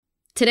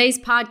Today's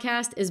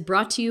podcast is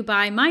brought to you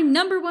by my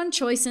number one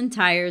choice in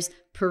tires,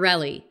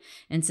 Pirelli.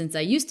 And since I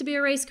used to be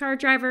a race car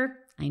driver,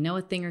 I know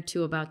a thing or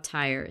two about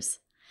tires.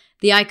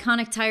 The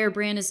iconic tire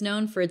brand is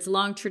known for its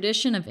long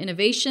tradition of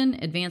innovation,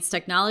 advanced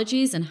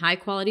technologies, and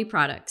high-quality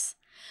products.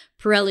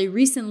 Pirelli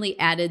recently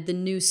added the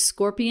new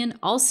Scorpion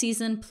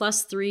All-Season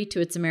Plus 3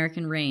 to its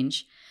American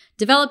range.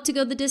 Developed to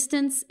go the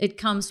distance, it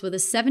comes with a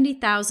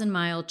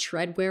 70,000-mile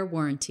tread-wear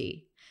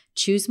warranty.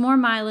 Choose more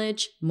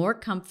mileage, more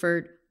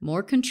comfort,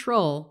 more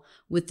control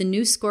with the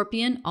new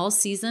Scorpion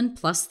All-Season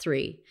Plus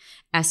 3.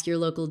 Ask your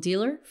local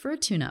dealer for a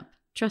tune-up.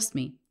 Trust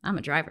me, I'm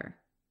a driver.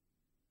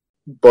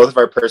 Both of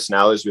our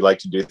personalities, we like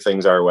to do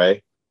things our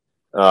way.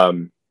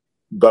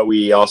 But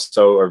we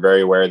also are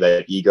very aware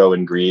that ego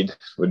and greed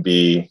would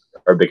be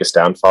our biggest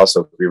downfall.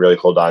 So we really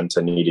hold on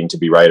to needing to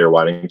be right or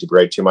wanting to be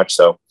right too much.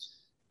 So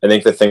I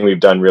think the thing we've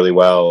done really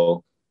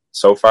well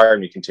so far, and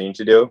we continue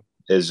to do,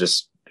 is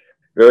just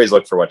we always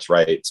look for what's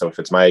right. So if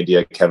it's my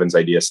idea, Kevin's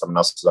idea, someone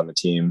else is on the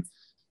team,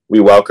 we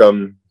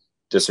welcome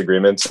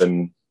disagreements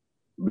and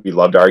we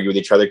love to argue with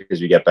each other because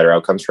we get better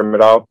outcomes from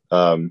it all.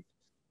 I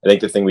think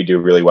the thing we do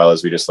really well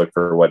is we just look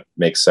for what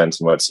makes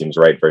sense and what seems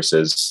right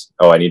versus,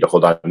 I need to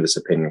hold on to this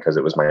opinion because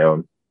it was my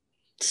own.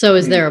 So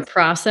is there a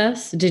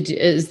process?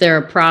 Is there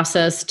a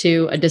process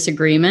to a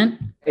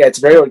disagreement? Yeah, it's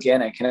very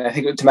organic. And I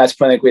think to Matt's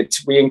point,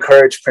 we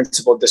encourage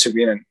principled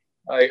disagreement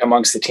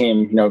amongst the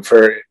team.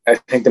 I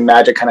think the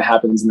magic kind of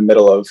happens in the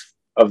middle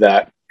of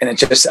that. And I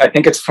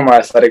think it's from our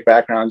athletic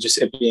background, just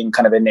it being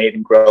kind of innate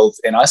and growth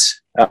in us.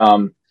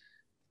 And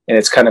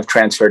it's kind of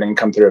transferred and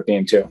come through at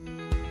Beam too.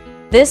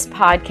 This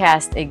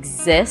podcast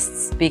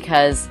exists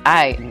because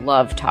I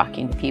love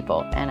talking to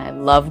people and I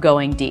love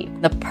going deep.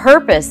 The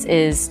purpose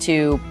is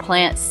to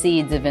plant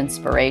seeds of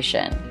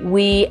inspiration.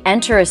 We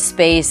enter a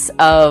space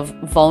of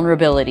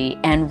vulnerability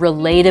and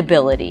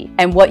relatability.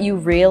 And what you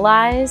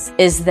realize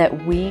is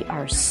that we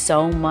are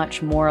so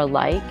much more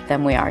alike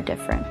than we are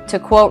different. To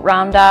quote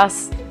Ram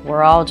Dass,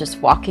 we're all just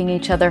walking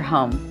each other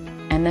home.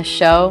 And this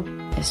show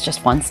is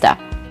just one step.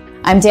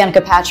 I'm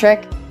Danica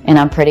Patrick and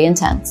I'm pretty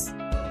intense.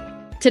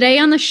 Today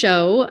on the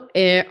show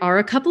are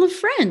a couple of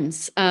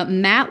friends,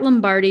 Matt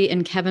Lombardi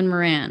and Kevin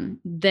Moran.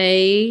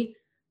 They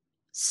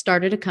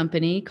started a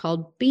company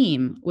called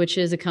Beam, which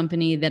is a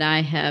company that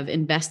I have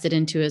invested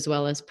into as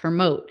well as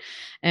promote.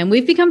 And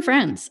we've become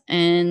friends.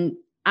 And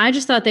I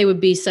just thought they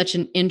would be such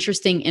an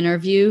interesting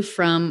interview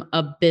from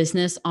a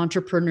business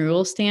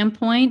entrepreneurial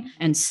standpoint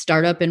and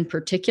startup in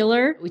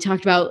particular. We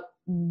talked about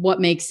what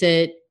makes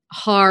it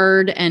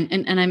hard. And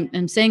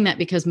I'm saying that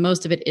because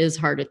most of it is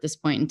hard at this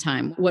point in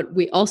time. What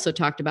we also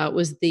talked about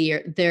was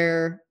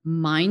their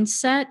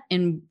mindset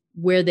and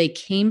where they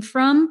came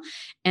from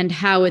and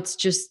how it's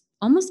just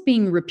almost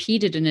being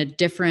repeated in a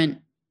different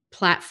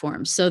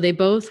platform. So they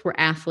both were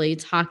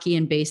athletes, hockey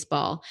and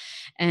baseball,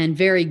 and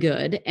very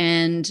good.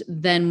 And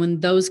then when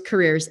those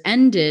careers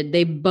ended,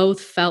 they both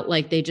felt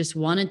like they just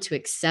wanted to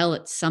excel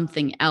at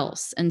something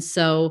else. And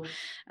so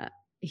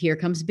here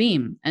comes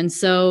Beam. And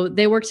so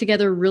they work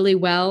together really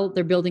well.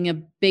 They're building a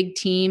big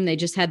team. They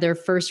just had their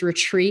first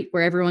retreat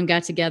where everyone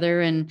got together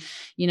and,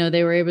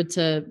 they were able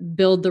to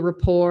build the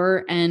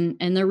rapport and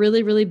they're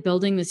really, really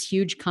building this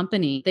huge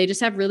company. They just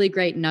have really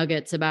great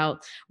nuggets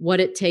about what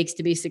it takes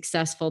to be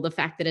successful. The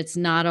fact that it's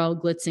not all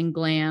glitz and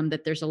glam,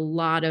 that there's a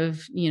lot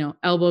of,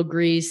 elbow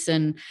grease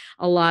and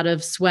a lot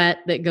of sweat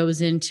that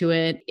goes into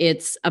it.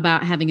 It's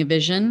about having a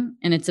vision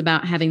and it's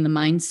about having the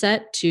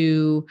mindset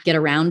to get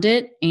around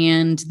it.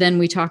 And then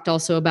we talked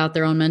also about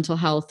their own mental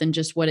health and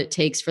just what it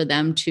takes for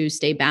them to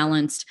stay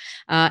balanced.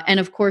 And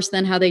of course,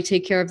 then how they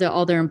take care of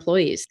all their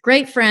employees.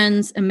 Great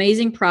friends,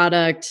 amazing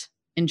product.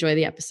 Enjoy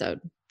the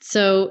episode.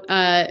 So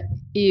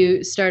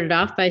you started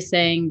off by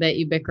saying that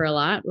you bicker a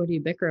lot. What do you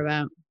bicker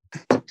about?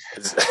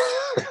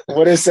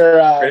 What is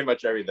there? Pretty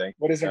much everything.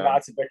 What is there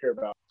not to bicker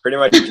about? Pretty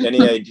much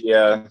any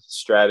idea,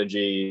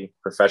 strategy,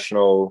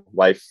 professional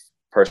life,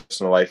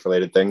 personal life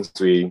related things.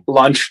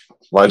 Lunch.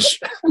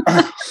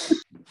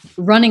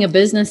 Running a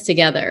business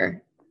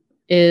together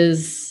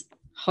is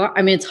hard.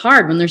 I mean, it's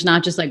hard when there's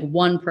not just like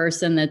one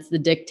person that's the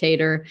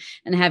dictator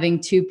and having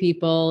two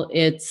people.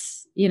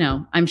 It's,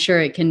 I'm sure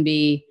it can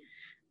be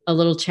a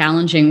little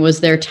challenging.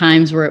 Was there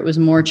times where it was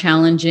more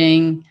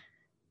challenging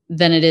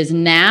than it is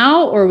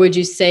now? Or would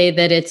you say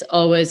that it's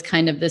always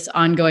kind of this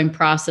ongoing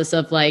process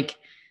of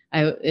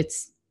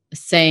it's a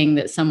saying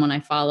that someone I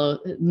follow,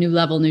 new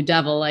level, new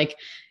devil, like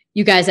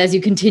you guys, as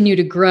you continue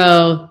to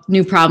grow,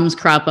 new problems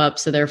crop up.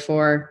 So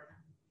therefore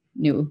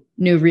new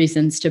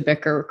reasons to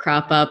bicker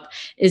crop up.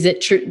 Is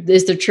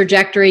the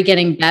trajectory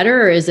getting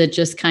better, or is it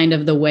just kind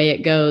of the way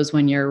it goes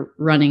when you're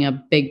running a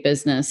big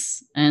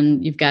business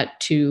and you've got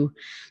two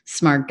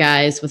smart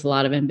guys with a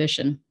lot of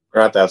ambition?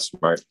 We're not that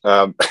smart.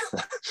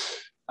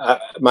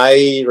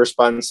 My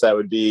response to that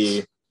would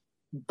be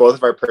both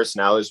of our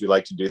personalities, we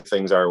like to do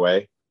things our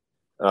way.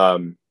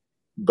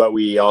 But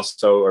we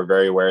also are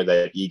very aware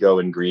that ego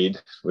and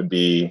greed would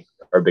be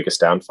our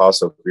biggest downfall.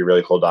 So we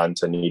really hold on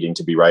to needing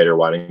to be right or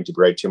wanting to be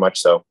right too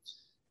much. So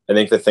I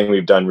think the thing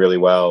we've done really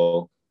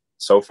well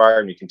so far,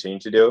 and we continue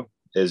to do,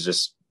 is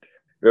just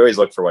we always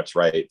look for what's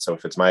right. So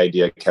if it's my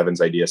idea,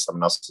 Kevin's idea,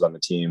 someone else is on the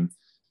team,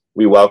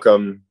 we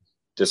welcome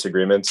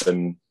disagreements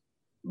and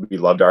we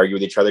love to argue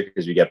with each other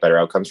because we get better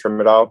outcomes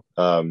from it all.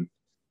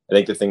 I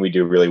think the thing we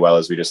do really well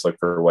is we just look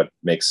for what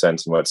makes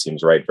sense and what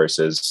seems right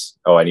versus,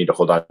 oh, I need to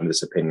hold on to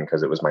this opinion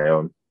because it was my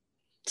own.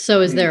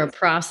 So is there a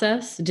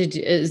process?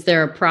 Is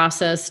there a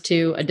process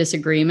to a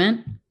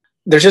disagreement?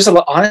 There's just a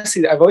lot,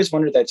 honestly, I've always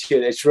wondered that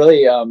too. It's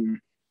really,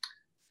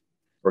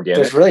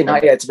 Organic. there's really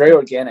not, yeah, it's very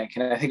organic.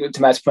 And I think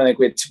to Matt's point, like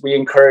we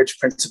encourage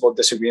principled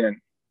disagreement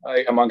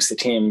amongst the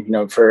team,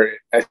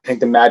 I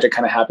think the magic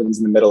kind of happens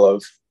in the middle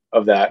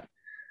of that.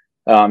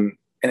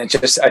 And it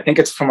just, I think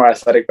it's from our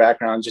athletic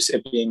background, just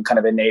it being kind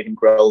of innate and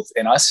growth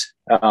in us.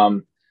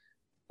 And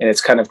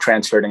it's kind of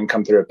transferred and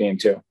come through at Beam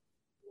too.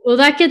 Well,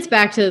 that gets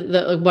back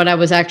to what I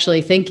was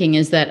actually thinking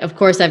is that, of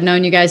course, I've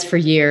known you guys for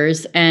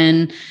years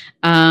and,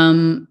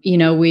 I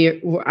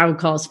would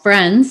call us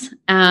friends.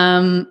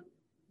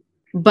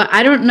 But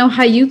I don't know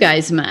how you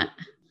guys met.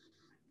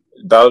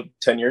 About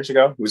 10 years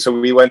ago. So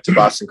we went to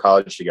Boston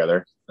College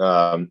together.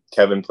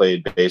 Kevin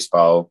played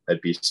baseball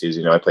at BC. As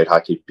you know, I played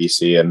hockey at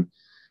BC, and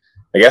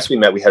I guess we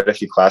had a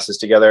few classes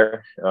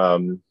together.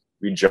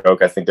 We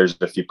joke. I think there's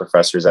a few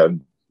professors that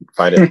would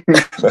find it.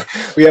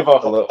 We have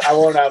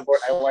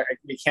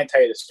we can't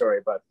tell you the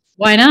story, but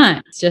why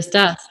not? It's just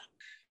us.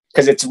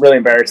 Because it's really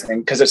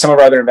embarrassing. Because some of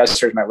our other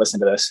investors might listen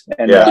to this,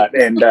 and that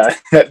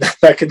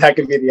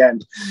could be the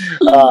end.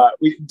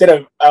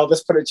 I'll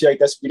just put it to you like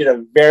this: we did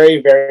a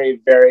very,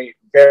 very, very,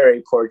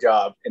 very poor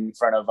job in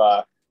front of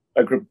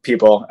a group of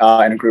people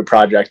in a group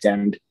project,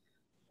 and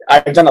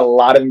I've done a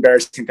lot of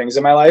embarrassing things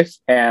in my life,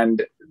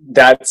 and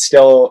that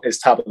still is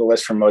top of the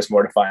list for most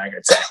mortifying,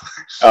 I'd say.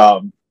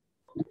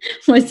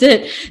 Was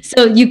it?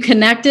 So you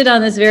connected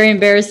on this very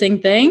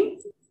embarrassing thing,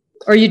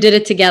 or you did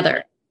it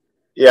together?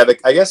 Yeah,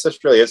 I guess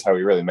this really is how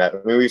we really met. I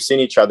mean, we've seen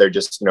each other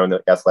just, in the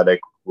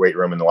athletic weight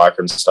room, in the locker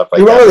room, stuff like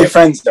that. We were really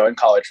friends, though, in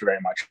college very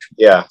much.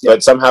 Yeah,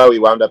 but somehow we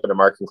wound up in a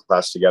marketing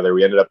class together.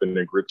 We ended up in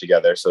a group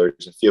together. So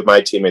there's a few of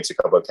my teammates, a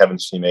couple of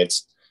Kevin's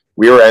teammates.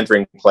 We were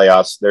entering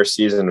playoffs. Their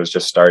season was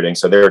just starting.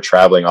 So they were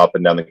traveling up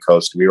and down the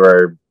coast. We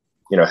were,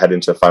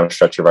 heading to the final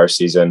stretch of our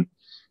season.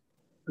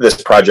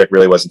 This project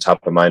really wasn't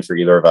top of mind for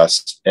either of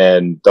us.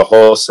 And the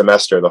whole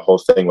semester, the whole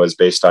thing was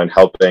based on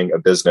helping a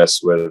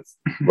business with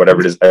whatever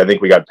it is. I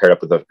think we got paired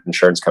up with an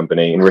insurance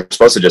company, and we're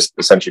supposed to just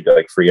essentially be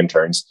like free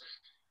interns.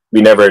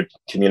 We never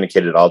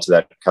communicated at all to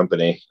that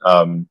company.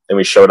 And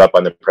we showed up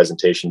on the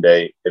presentation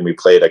day and we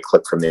played a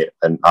clip from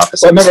an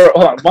office. Well, remember,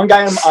 hold on. One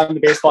guy on the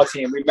baseball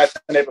team, we met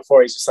the night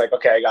before. He's just like,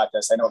 okay, I got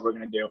this. I know what we're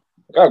going to do.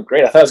 Like, oh,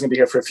 great. I thought I was going to be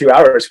here for a few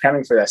hours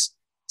cramming for this.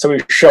 So we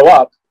show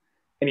up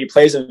and he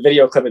plays a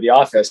video clip of The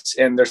Office,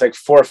 and there's like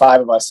 4 or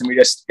 5 of us. And we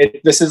just,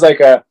 this is like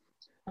a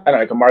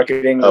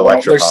marketing,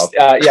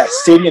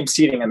 stadium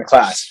seating in the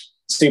class.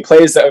 So he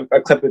plays a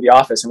clip of The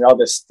Office, and we all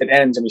just, it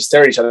ends and we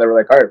stare at each other. We're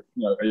like, all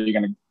right, are you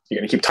going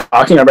to keep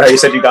talking? Remember how you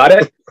said you got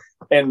it?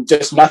 And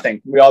just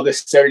nothing. We all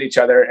just stared at each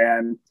other,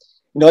 and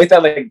like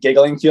that like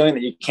giggling feeling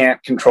that you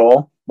can't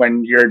control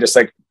when you're just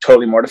like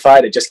totally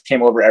mortified. It just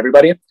came over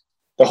everybody.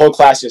 The whole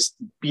class just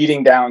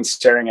beating down,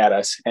 staring at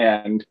us,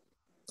 and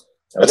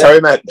that's how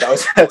we met.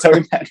 That's how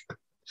we met.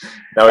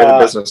 Now we're in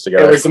business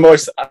together. It was the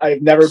most.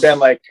 I've never been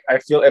like.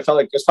 It felt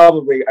like it was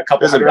probably a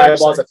couple hundred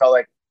eyeballs. It felt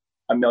like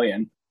a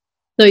million.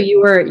 So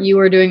you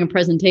were doing a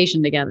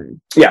presentation together.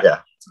 Yeah.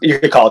 You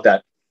could call it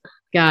that.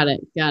 Got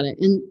it.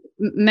 And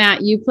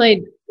Matt, you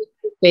played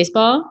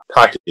baseball?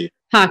 Hockey.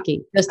 I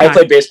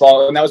played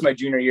baseball, and that was my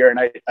junior year, and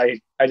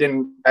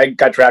I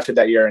got drafted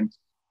that year, and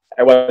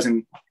I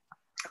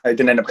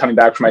didn't end up coming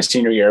back for my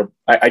senior year.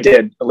 I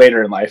did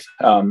later in life,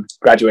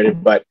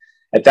 graduated, but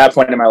at that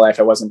point in my life,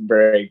 I wasn't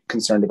very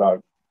concerned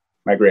about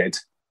my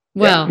grades.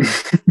 Well,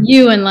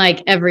 you and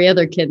like every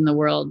other kid in the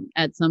world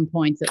at some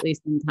points, at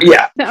least in time.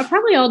 Yeah.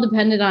 Probably all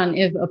depended on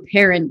if a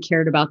parent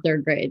cared about their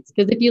grades.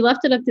 Because if you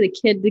left it up to the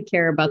kid to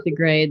care about the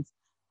grades,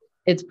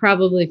 it's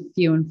probably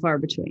few and far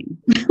between.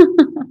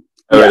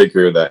 I would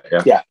agree with that.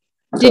 Yeah. Yeah.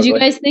 Did you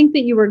guys think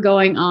that you were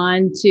going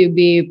on to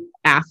be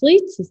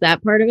athletes? Is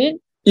that part of it?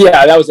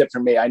 Yeah, that was it for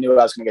me. I knew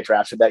I was going to get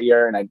drafted that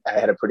year, and I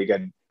had a pretty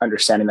good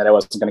understanding that I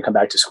wasn't going to come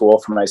back to school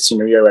for my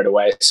senior year right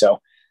away.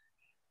 So,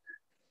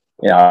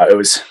 it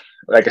was,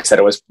 like I said,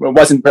 it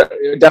wasn't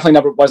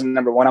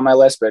number 1 on my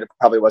list, but it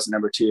probably wasn't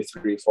number 2,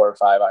 3, 4, or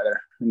 5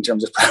 either in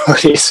terms of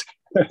priorities.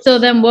 So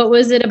then what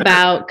was it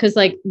about? Because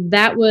like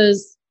that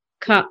was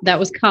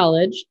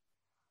college,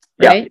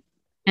 right?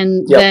 Yeah.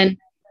 And then,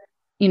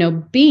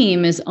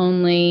 Beam is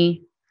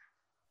only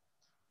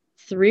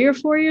 3 or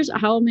 4 years.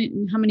 How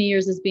many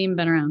years has Beam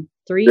been around?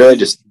 3? Really,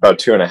 just about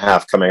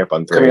 2.5, coming up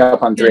on 3. Coming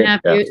up on 3.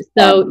 Yeah.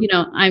 So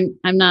I'm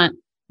not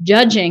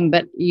judging,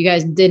 but you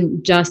guys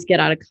didn't just get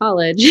out of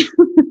college.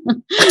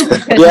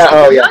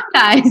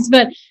 Guys.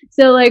 But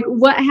so like,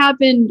 what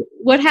happened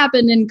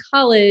in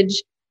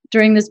college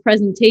during this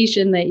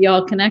presentation that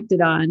y'all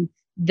connected on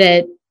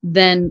that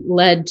then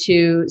led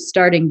to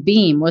starting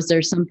Beam? Was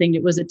there something?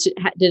 Did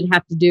it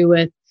have to do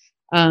with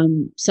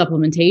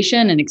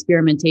supplementation and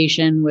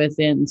experimentation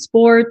within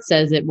sports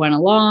as it went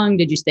along?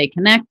 Did you stay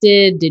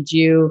connected? Did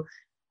you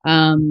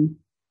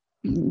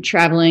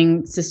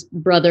traveling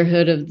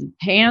brotherhood of the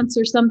pants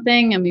or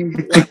something? I mean,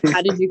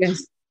 how did you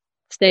guys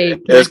stay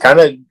connected?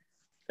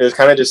 It was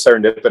kind of just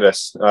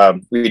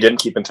serendipitous. We didn't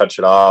keep in touch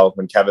at all.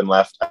 When Kevin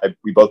left,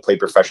 we both played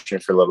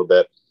professionally for a little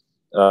bit.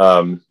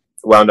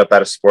 Wound up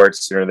out of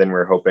sports sooner than we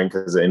were hoping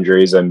because of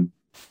injuries, and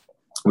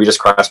we just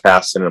crossed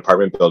paths in an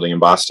apartment building in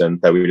Boston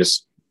that we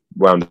just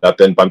wound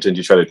up in, bumped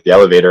into each other at the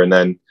elevator, and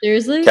then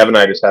seriously, Kevin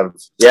and I just have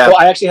Well,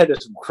 I actually had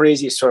this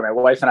crazy story. My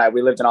wife and I,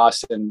 we lived in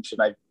Austin. She's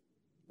my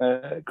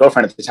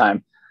girlfriend at the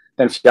time,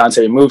 then fiance.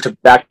 We moved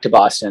back to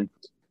Boston,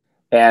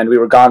 and we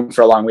were gone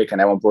for a long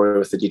weekend. I won't bore you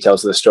with the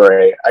details of the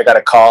story. I got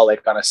a call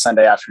like on a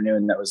Sunday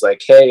afternoon that was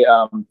like, "Hey,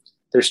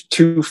 there's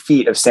 2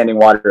 feet of standing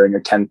water in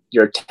in the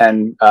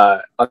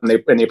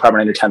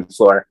apartment on your 10th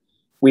floor."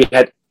 We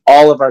had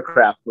all of our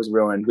crap was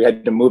ruined. We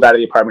had to move out of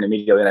the apartment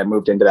immediately, and I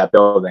moved into that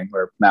building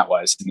where Matt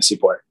was in the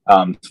Seaport.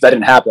 If that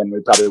didn't happen, we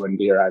probably wouldn't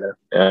be here either.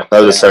 Yeah, that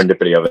was the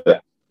serendipity of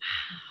it.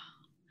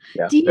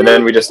 Yeah. And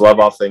then we just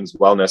love all things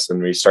wellness,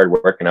 and we started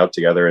working out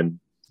together, and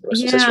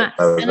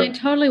I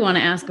totally want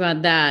to ask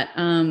about that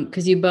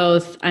because you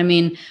both, I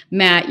mean,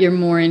 Matt, you're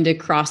more into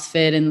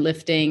CrossFit and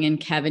lifting, and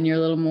Kevin, you're a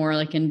little more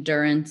like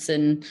endurance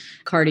and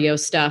cardio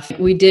stuff.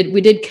 We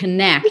did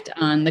connect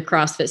on the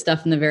CrossFit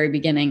stuff in the very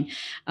beginning,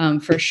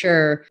 for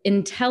sure.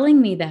 In telling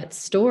me that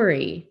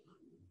story,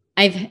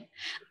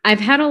 I've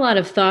had a lot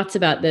of thoughts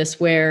about this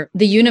where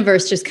the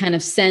universe just kind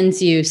of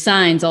sends you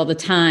signs all the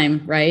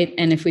time, right?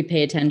 And if we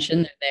pay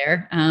attention,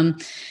 they're there.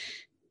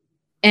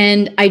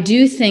 And I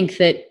do think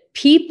that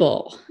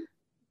people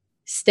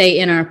stay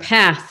in our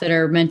path that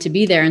are meant to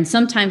be there. And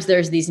sometimes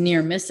there's these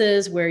near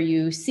misses where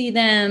you see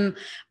them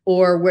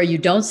or where you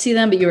don't see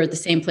them, but you're at the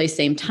same place,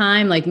 same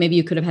time. Like maybe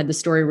you could have had the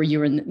story where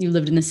you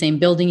lived in the same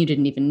building, you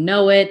didn't even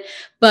know it.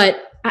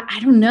 But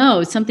I don't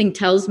know. Something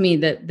tells me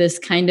that this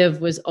kind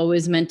of was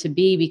always meant to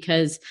be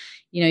because,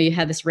 you know, you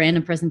had this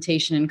random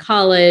presentation in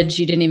college,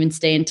 you didn't even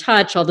stay in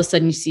touch. All of a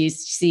sudden you see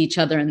each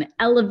other in the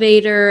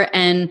elevator.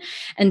 And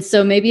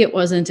so maybe it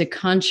wasn't a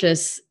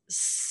conscious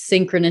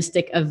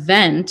synchronistic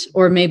event,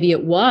 or maybe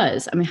it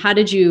was. I mean, how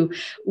did you,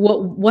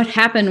 what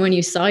happened when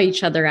you saw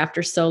each other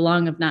after so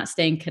long of not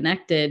staying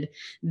connected?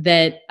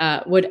 That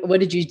what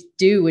did you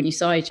do when you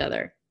saw each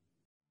other?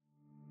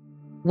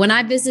 When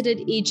I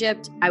visited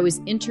Egypt, I was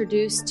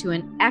introduced to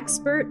an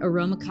expert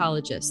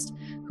aromacologist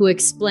who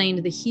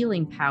explained the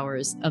healing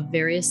powers of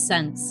various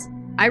scents.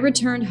 I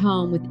returned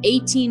home with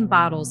 18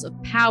 bottles of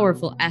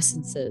powerful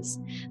essences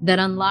that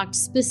unlocked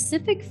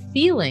specific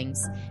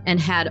feelings and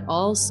had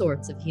all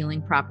sorts of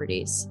healing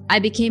properties. I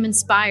became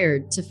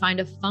inspired to find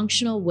a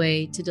functional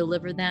way to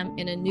deliver them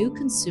in a new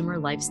consumer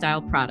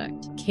lifestyle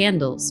product.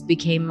 Candles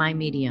became my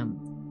medium.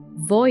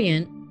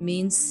 Voyant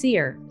means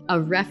seer, a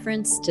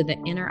reference to the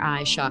inner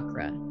eye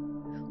chakra,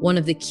 one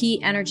of the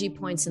key energy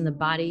points in the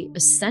body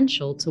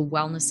essential to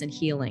wellness and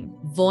healing.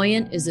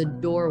 Voyant is a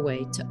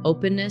doorway to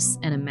openness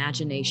and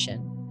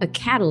imagination, a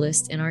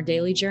catalyst in our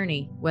daily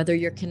journey. Whether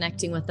you're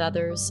connecting with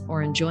others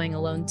or enjoying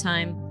alone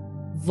time,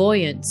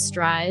 Voyant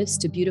strives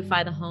to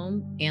beautify the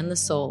home and the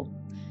soul,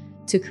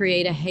 to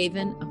create a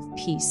haven of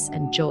peace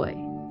and joy.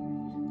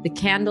 The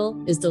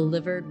candle is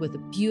delivered with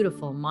a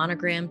beautiful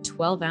monogram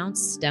 12-ounce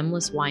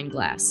stemless wine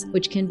glass,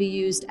 which can be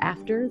used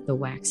after the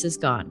wax is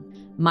gone.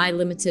 My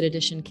limited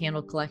edition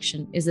candle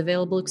collection is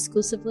available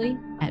exclusively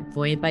at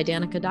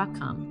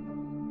voyantbydanica.com.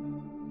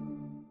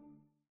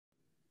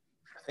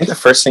 I think the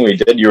first thing we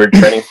did, you were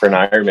training for an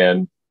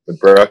Ironman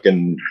with Brooke,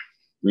 and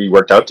we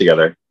worked out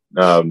together.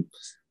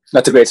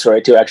 That's a great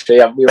story too, actually.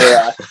 Yeah, we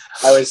were.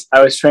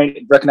 I was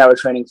training. Brooke and I were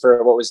training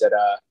for, what was it?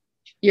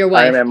 Your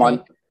wife.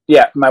 Ironman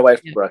my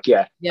wife, yeah. Brooke.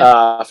 Yeah.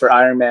 For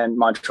Ironman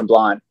Mont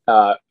Tremblant.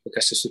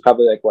 Because this was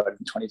probably like what,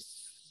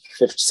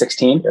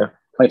 2016? Yeah.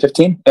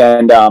 2015,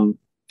 and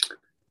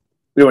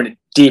we were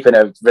deep in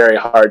a very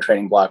hard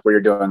training block where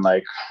you're doing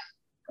like,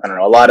 I don't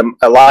know, a lot of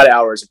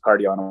hours of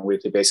cardio on a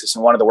weekly basis.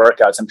 And one of the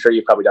workouts, I'm sure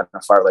you've probably done a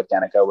fartlek,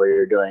 Danica, where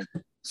you're doing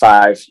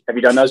 5. Have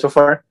you done those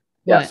before?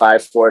 What? Yeah,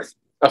 5, 4,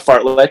 a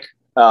fartlek.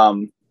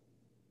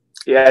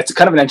 Yeah, it's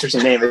kind of an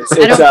interesting name. It's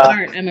I don't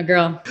fart. I'm a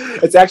girl.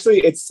 It's actually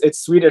it's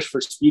Swedish for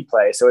speed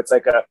play. So it's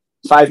like a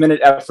 5-minute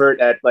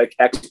effort at like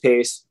X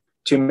pace,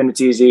 2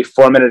 minutes easy,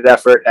 4-minute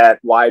effort at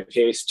Y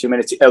pace, 2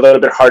 minutes, a little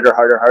bit harder.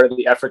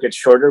 The effort gets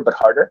shorter but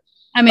harder.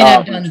 I mean,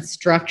 I've done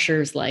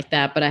structures like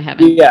that, but I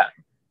haven't. Yeah.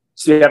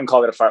 So you haven't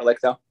called it a fartlek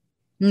though?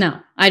 No,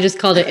 I just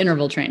called it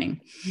interval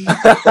training.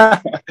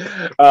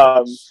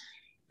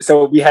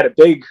 So we had a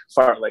big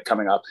fartlek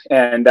coming up,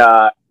 and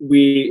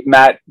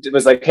Matt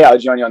was like, "Hey, I'll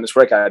join you on this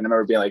workout." And I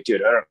remember being like,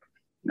 "Dude, I don't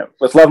know,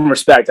 with love and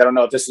respect, I don't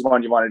know if this is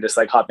one you want to just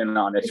like hop in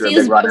on if you're a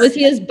big runner." Was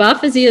he as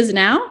buff as he is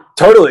now?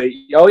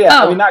 Totally. Oh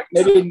yeah. Oh. I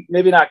mean,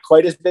 maybe not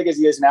quite as big as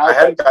he is now. I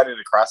hadn't gotten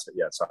into CrossFit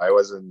yet, so I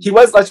wasn't. He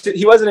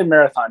wasn't in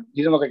marathon.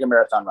 He didn't look like a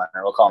marathon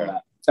runner. We'll call him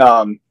that.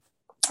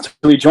 So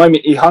he joined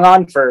me. He hung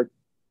on for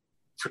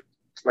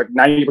like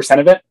 90%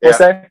 of it, we'll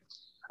say.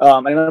 I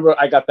remember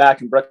I got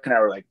back and Brooke and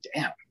I were like,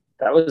 "Damn,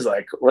 that was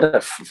like, what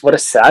a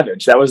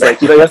savage. That was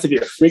like, you have to be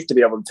a freak to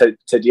be able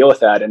to deal with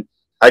that. And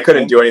I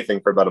couldn't do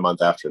anything for about a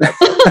month after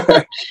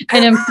that.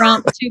 An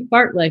impromptu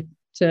fartlek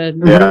to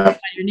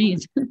your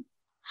knees.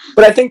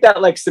 But I think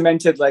that like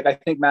cemented, like, I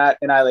think Matt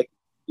and I, like,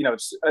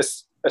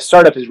 a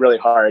startup is really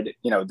hard.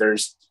 You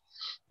just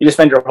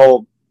spend your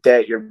whole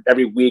day,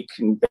 every week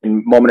and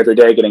moment of your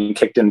day getting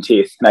kicked in the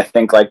teeth. And I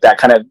think like that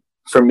kind of,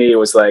 for me,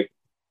 was like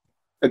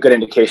a good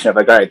indication of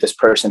like, all right, this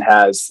person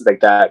has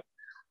like that,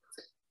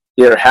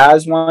 either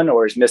has one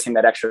or is missing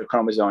that extra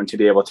chromosome to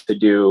be able to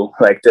do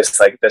like this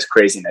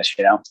craziness,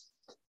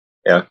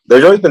 Yeah.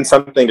 There's always been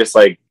something just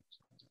like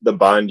the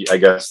bond, I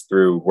guess,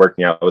 through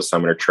working out with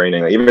someone or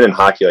training. Like, even in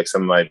hockey, like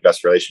some of my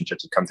best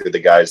relationships have come through the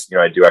guys,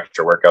 I do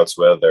extra workouts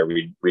with, or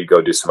we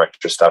go do some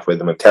extra stuff with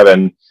them. With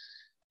Kevin,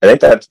 I think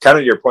that's kind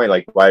of your point,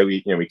 like why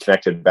we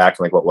connected back,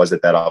 and like, what was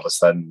it that all of a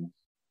sudden,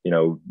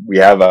 we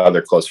have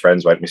other close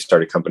friends. Why didn't we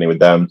start a company with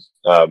them?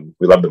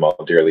 We love them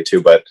all dearly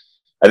too, but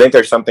I think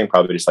there's something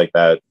probably just like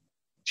that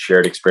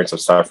shared experience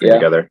of suffering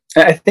together.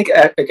 I think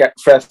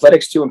for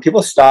athletics too, when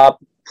people stop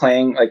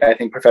playing, like, I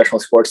think professional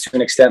sports to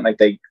an extent, like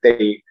they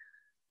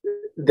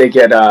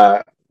get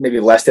maybe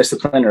less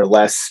discipline or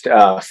less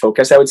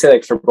focus. I would say,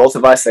 like, for both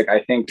of us, like, I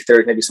think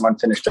there's maybe some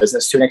unfinished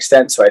business to an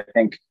extent. So I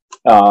think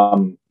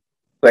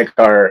like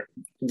our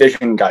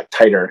vision got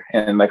tighter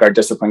and like our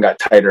discipline got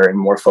tighter and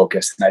more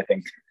focused. And I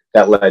think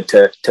that led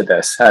to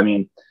this. I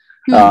mean,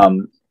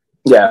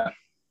 yeah.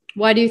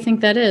 Why do you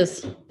think that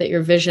is, that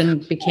your vision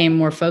became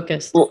more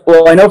focused?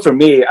 Well, I know for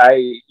me,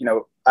 I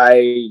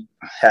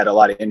had a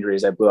lot of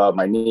injuries. I blew out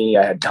my knee.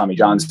 I had Tommy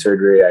John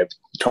surgery. I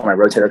tore my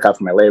rotator cuff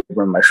from my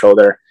labrum, my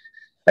shoulder.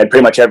 I had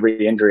pretty much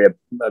every injury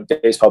a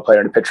baseball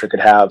player and a pitcher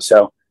could have.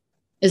 So,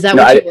 is that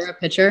what you were, a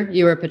pitcher?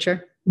 You were a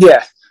pitcher?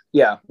 Yeah.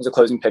 I was a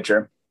closing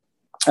pitcher.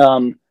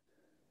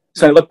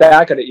 So I look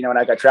back at it, when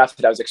I got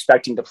drafted, I was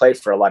expecting to play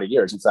for a lot of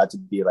years, and for that to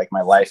be like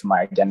my life and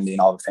my identity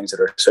and all the things that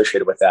are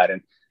associated with that.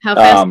 And how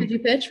fast could you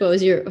pitch? What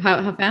was your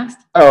how fast?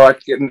 Oh, I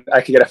could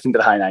get up into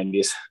the high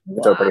 90s.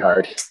 Wow. Throw pretty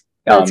hard.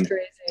 That's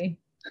crazy.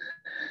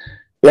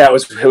 Yeah, it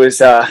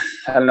was. I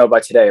don't know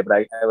about today, but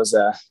I was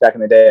back in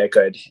the day I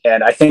could,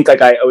 and I think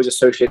like I was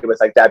associated with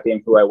like that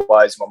being who I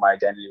was, what my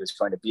identity was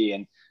going to be,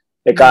 and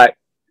it got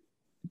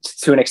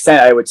to an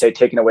extent, I would say,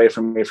 taken away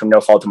from me from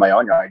no fault of my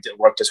own. I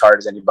worked as hard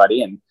as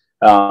anybody, and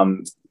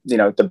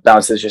the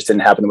bounces just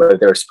didn't happen the way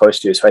they were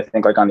supposed to. So I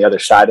think like on the other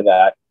side of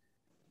that,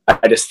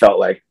 I just felt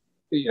like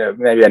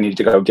maybe I need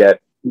to go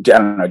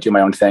do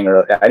my own thing,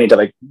 or I need to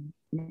like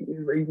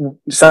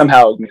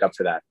somehow make up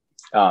for that.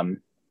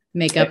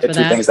 Make up for two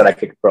that. Things that I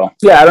could control.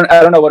 Yeah,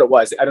 I don't know what it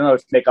was. I don't know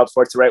if make up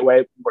for it's the right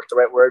way, work the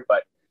right word,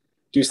 but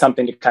do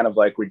something to kind of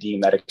like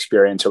redeem that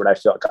experience or what I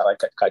feel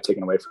got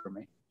taken away from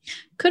me.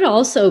 Could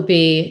also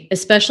be,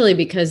 especially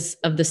because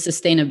of the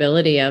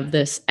sustainability of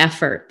this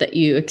effort that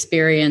you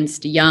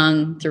experienced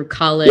young through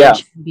college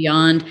and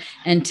beyond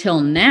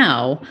until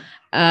now,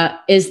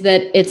 is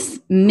that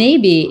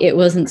it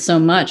wasn't so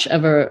much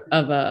of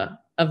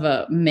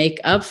a make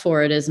up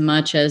for it as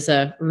much as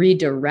a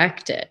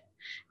redirect it,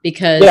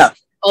 because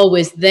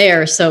always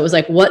there. So it was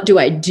like, what do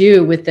I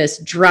do with this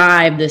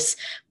drive, this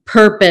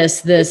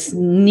purpose, this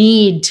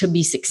need to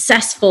be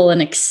successful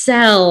and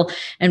excel,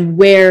 and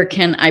where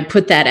can I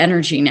put that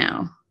energy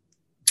now?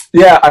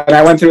 Yeah, and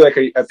I went through like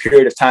a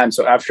period of time.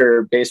 So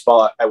after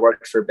baseball, I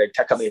worked for a big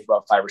tech company for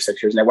about 5 or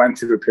 6 years, and I went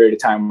through a period of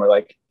time where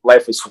like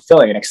life was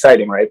fulfilling and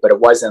exciting, right? But it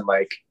wasn't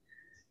like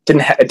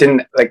it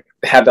didn't like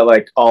have that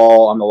like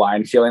all on the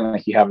line feeling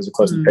like you have as a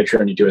closing pitcher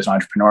and you do as an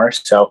entrepreneur.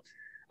 So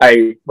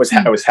I was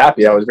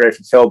happy. I was very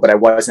fulfilled, but I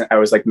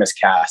was like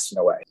miscast in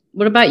a way.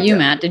 What about you,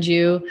 Matt?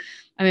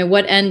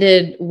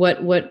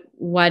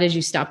 Why did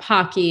you stop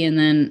hockey?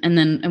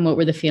 And what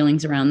were the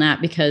feelings around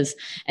that? Because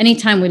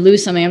anytime we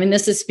lose something, I mean,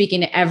 this is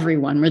speaking to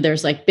everyone, where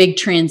there's like big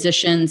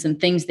transitions and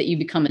things that you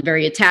become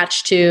very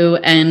attached to,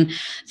 and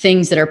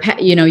things that are,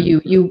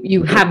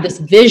 you have this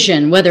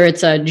vision, whether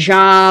it's a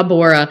job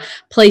or a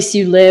place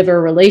you live or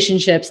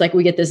relationships, like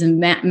we get this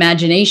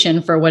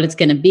imagination for what it's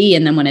going to be.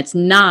 And then when it's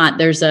not,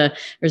 there's a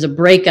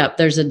breakup,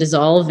 there's a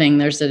dissolving,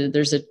 there's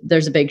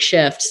a big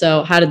shift.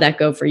 So how did that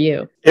go for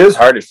you? It was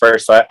hard at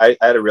first. So I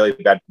had a really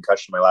bad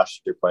concussion my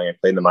last year playing. I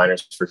played in the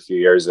minors for a few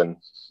years and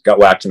got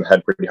whacked in the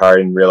head pretty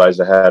hard, and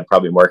realized I had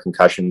probably more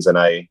concussions than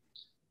I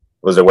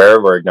was aware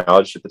of or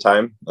acknowledged at the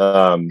time.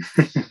 And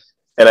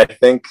I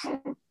think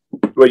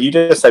what you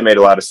just said made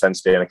a lot of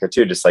sense, Danica,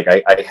 too. Just like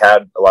I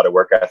had a lot of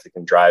work ethic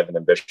and drive and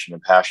ambition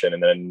and passion.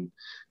 And then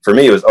for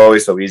me, it was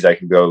always so easy. I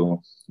could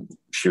go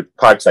shoot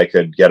pucks. I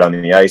could get on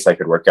the ice. I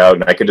could work out,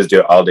 and I could just do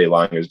it all day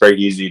long. It was very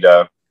easy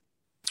to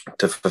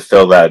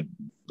fulfill that,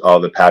 all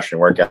the passion,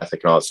 work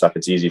ethic, and all that stuff.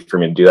 It's easy for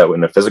me to do that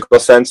in a physical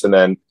sense. And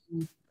then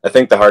I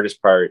think the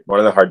hardest part, one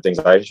of the hard things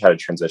I had to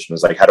transition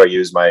was like, how do I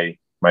use my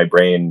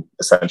brain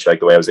essentially like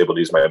the way I was able to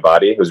use my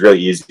body? It was really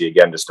easy,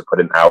 again, just to put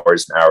in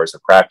hours and hours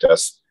of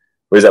practice.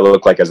 What does that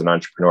look like as an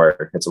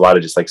entrepreneur? It's a lot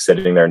of just like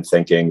sitting there and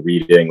thinking,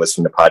 reading,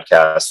 listening to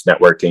podcasts,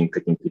 networking,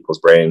 picking people's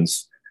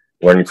brains,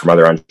 learning from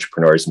other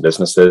entrepreneurs and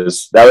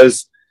businesses.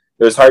 It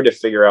was hard to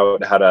figure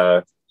out how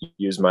to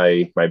use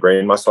my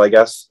brain muscle, I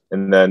guess.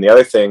 And then the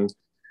other thing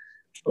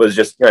was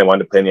just, I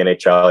wanted to play in the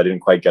NHL. I didn't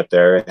quite get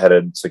there. I had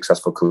a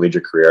successful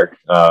collegiate career.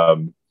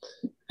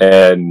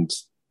 And,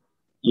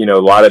 a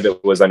lot of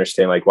it was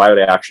understanding, like, why would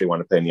I actually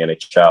want to play in the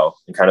NHL,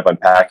 and kind of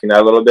unpacking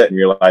that a little bit and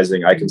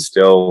realizing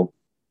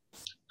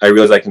I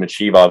realized I can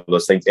achieve all of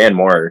those things and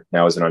more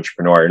now as an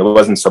entrepreneur. And it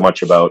wasn't so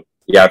much about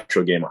the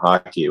actual game of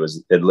hockey.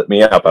 It lit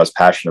me up. I was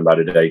passionate about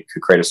it. I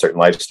could create a certain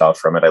lifestyle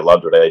from it. I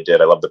loved what I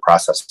did. I loved the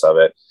process of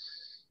it.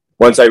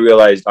 Once I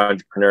realized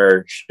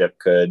entrepreneurship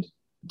could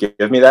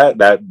give me that,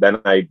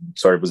 then I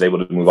sort of was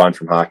able to move on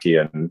from hockey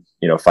and,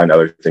 find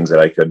other things that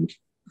I could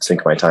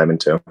sink my time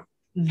into.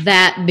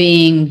 That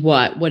being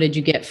what did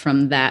you get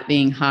from that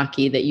being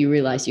hockey that you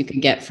realized you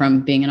could get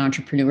from being an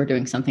entrepreneur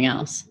doing something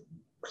else?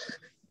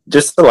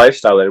 Just the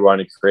lifestyle that I want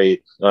to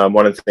create.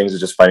 One of the things is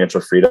just financial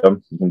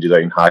freedom. You can do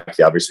that in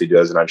hockey, obviously do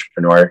as an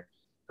entrepreneur.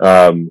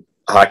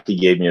 Hockey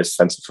gave me a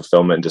sense of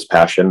fulfillment and just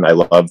passion. I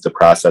love the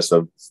process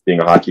of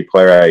being a hockey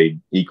player. I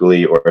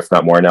equally, or if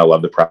not more now,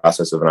 love the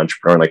process of an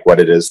entrepreneur, like what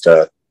it is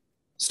to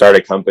start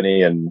a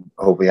company and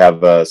hopefully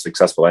have a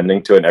successful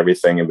ending to it and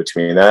everything in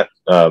between that.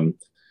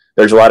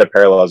 There's a lot of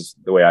parallels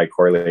the way I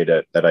correlate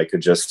it that it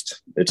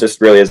just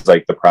really is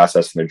like the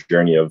process and the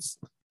journey of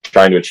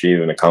trying to achieve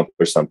and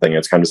accomplish something.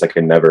 It's kind of just like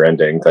a never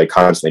ending, like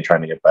constantly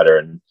trying to get better.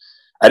 And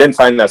I didn't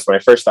find that when I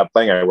first stopped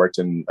playing. I worked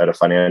at a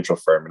financial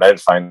firm, and I didn't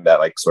find that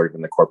like sort of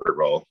in the corporate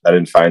role. I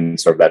didn't find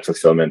sort of that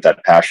fulfillment,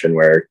 that passion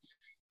where,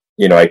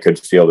 I could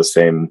feel the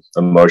same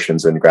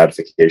emotions and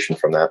gratification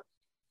from that.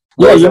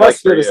 Yeah, you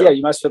must feel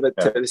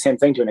the same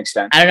thing to an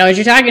extent. I don't know what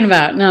you're talking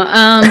about. No,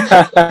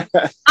 I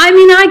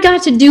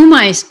got to do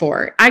my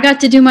sport. I got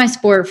to do my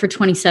sport for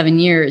 27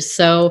 years.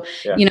 So,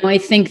 I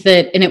think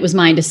that, and it was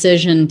my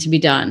decision to be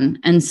done.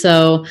 And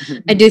so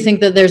I do think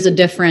that there's a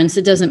difference.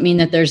 It doesn't mean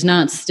that there's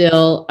not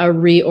still a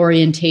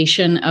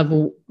reorientation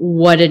of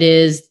what it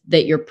is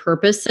that your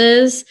purpose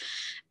is.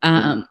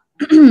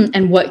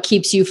 And what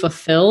keeps you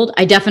fulfilled.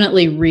 I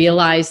definitely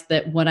realized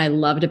that what I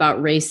loved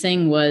about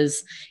racing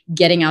was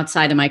getting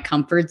outside of my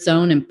comfort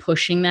zone and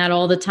pushing that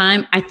all the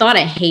time. I thought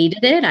I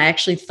hated it. I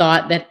actually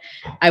thought that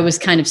I was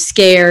kind of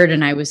scared,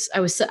 and I'm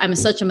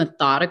such a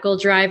methodical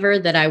driver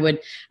that I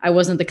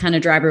wasn't the kind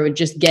of driver who would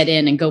just get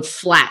in and go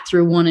flat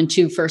through 1 and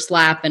 2 first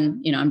lap.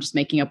 And, I'm just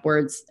making up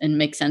words and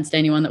make sense to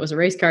anyone that was a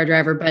race car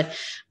driver, but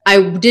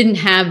I didn't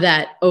have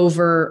that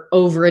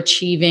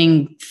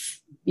overachieving,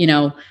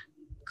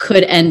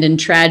 could end in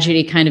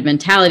tragedy kind of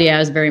mentality. I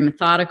was very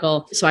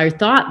methodical. So I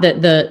thought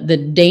that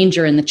the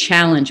danger and the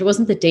challenge, it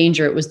wasn't the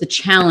danger, it was the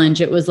challenge.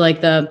 It was like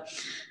the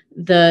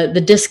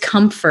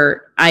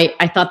discomfort.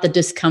 I thought the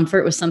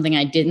discomfort was something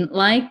I didn't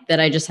like, that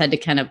I just had to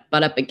kind of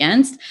butt up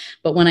against.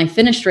 But when I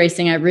finished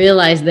racing, I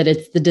realized that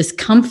it's the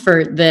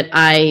discomfort that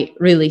I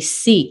really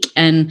seek.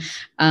 And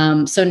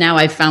so now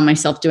I've found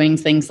myself doing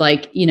things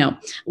like,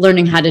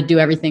 learning how to do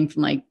everything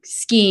from like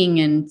skiing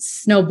and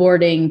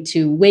snowboarding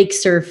to wake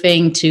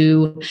surfing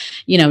to,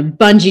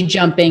 bungee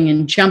jumping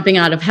and jumping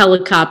out of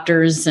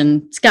helicopters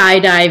and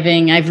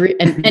skydiving.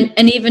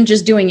 And even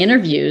just doing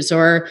interviews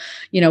or,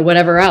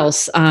 whatever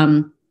else.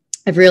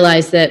 I've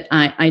realized that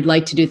I'd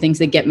like to do things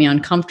that get me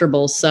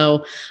uncomfortable.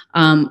 So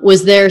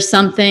was there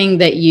something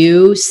that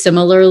you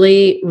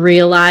similarly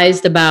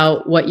realized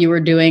about what you were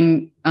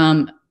doing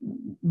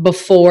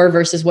before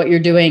versus what you're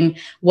doing,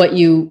 what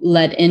you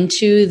led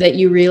into, that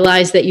you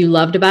realized that you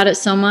loved about it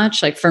so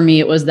much? Like for me,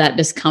 it was that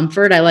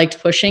discomfort. I liked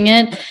pushing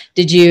it.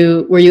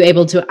 Were you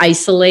able to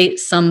isolate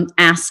some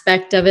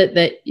aspect of it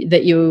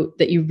that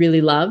you really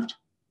loved?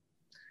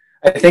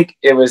 I think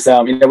it was,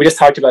 we just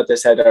talked about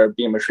this at our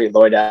Beam retreat.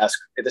 Lloyd asked,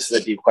 this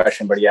is a deep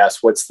question, but he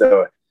asked,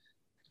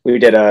 we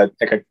did a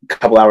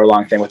couple hour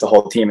long thing with the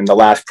whole team. And the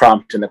last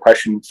prompt and the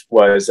question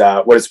was,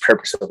 what is the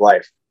purpose of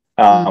life?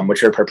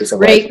 What's your purpose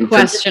of life? Great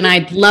question.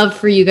 I'd love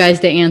for you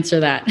guys to answer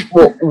that.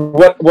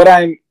 Well,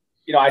 I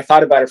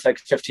thought about it for like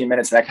 15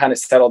 minutes and I kind of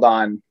settled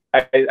on,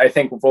 I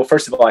think, well,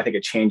 first of all, I think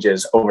it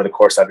changes over the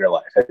course of your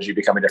life as you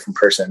become a different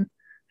person.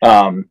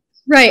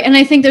 Right. And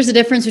I think there's a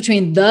difference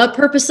between the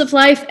purpose of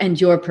life and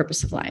your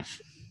purpose of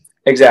life.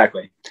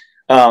 Exactly.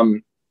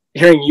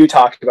 Hearing you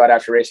talk about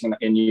after racing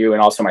in you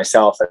and also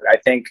myself, I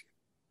think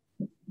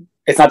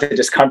it's not the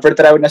discomfort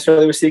that I would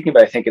necessarily was seeking,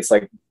 but I think it's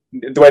like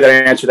the way that I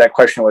answered that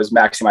question was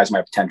maximize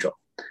my potential.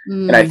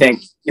 And I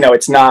think,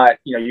 it's not,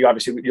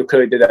 you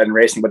clearly did that in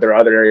racing, but there are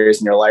other areas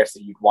in your life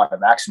that you'd want to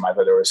maximize,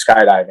 whether it was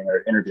skydiving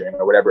or interviewing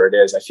or whatever it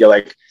is. I feel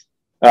like,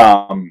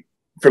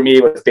 for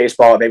me with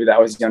baseball, maybe that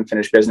was the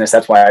unfinished business.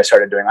 That's why I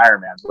started doing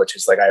Ironmans, which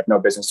is like, I have no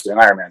business doing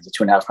Ironmans, a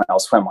 2.5 mile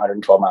swim,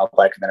 112 mile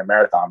bike, and then a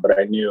marathon. But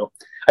I didn't know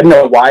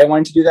why I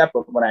wanted to do that.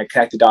 But when I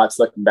connect the dots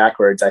looking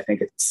backwards, I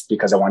think it's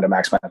because I wanted to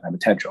maximize my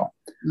potential.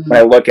 When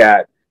I look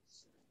at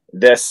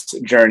this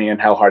journey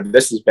and how hard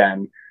this has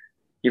been,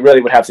 you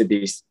really would have to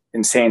be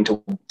insane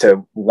to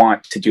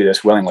want to do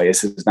this willingly.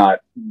 This is not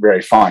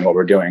very fun, what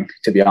we're doing,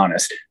 to be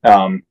honest.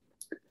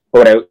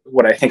 But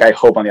what I think I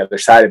hope on the other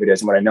side of it is,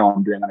 and what I know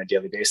I'm doing on a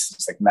daily basis,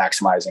 is like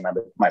maximizing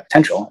my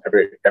potential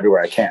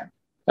everywhere I can.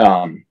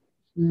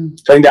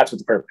 So I think that's what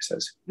the purpose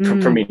is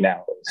for me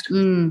now, at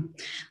least.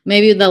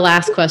 Maybe the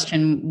last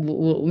question,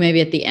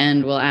 maybe at the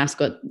end, we'll ask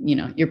what,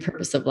 your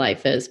purpose of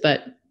life is,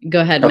 but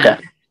go ahead,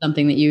 Matt,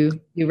 something that you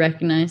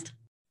recognized.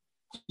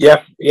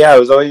 Yeah. I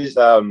was always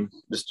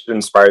just to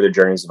inspire the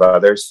journeys of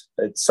others.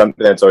 It's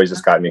something that's always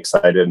just got me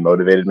excited and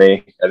motivated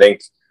me. I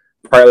think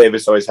partly I've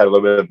just always had a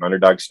little bit of an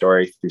underdog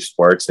story through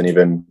sports and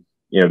even,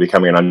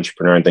 becoming an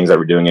entrepreneur and things that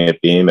we're doing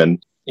at Beam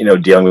and,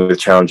 dealing with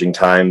challenging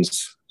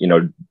times,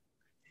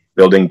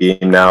 building Beam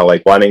now,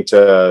 like wanting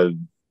to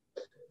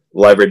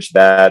leverage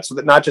that. So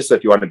that not just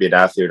if you want to be an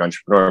athlete or an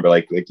entrepreneur, but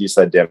like you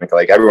said, Danica,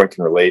 like everyone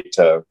can relate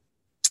to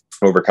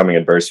overcoming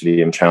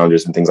adversity and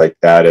challenges and things like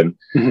that. And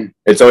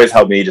it's always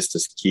helped me just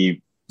to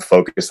keep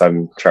focused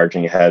on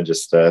charging ahead,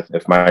 just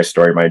if my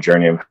story, my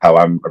journey of how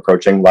I'm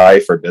approaching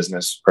life or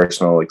business,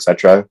 personal,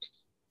 etc.,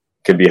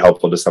 could be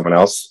helpful to someone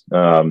else.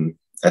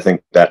 I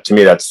think that to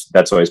me,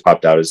 that's always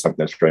popped out as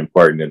something that's really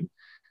important. And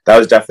that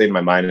was definitely in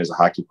my mind as a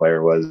hockey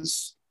player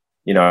was,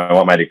 I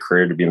want my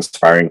career to be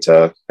inspiring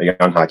to a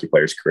young hockey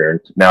player's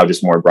career. Now,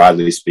 just more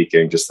broadly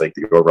speaking, just like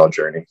the overall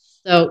journey.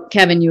 So,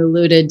 Kevin, you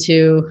alluded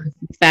to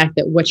the fact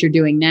that what you're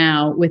doing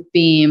now with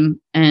Beam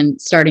and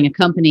starting a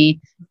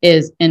company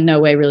is in no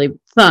way really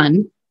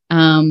fun.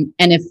 And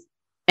if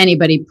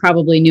anybody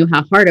probably knew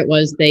how hard it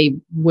was, they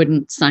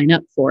wouldn't sign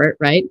up for it,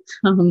 right?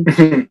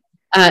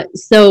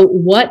 So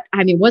what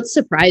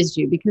surprised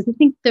you? Because I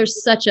think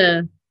there's such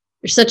an,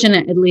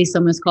 at least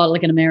almost call it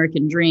like an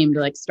American dream to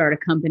like start a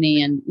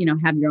company and,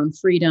 have your own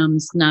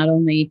freedoms, not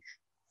only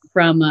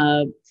from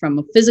a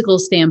physical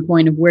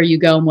standpoint of where you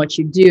go and what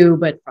you do,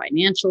 but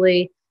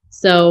financially.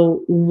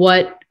 So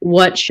what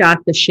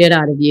shocked the shit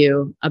out of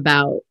you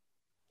about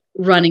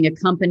running a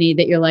company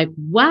that you're like,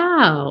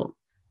 wow,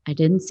 I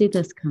didn't see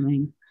this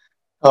coming?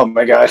 Oh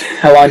my God.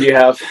 How long do you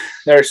have?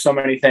 There are so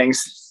many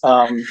things.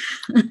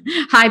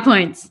 High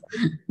points.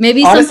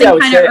 Maybe honestly,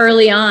 something kind of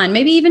early on,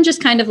 maybe even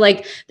just kind of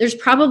like, there's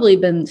probably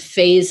been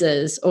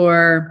phases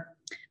or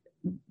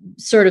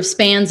sort of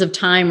spans of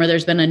time where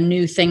there's been a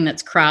new thing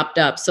that's cropped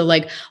up. So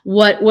like,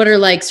 what are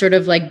like sort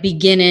of like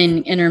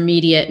beginning,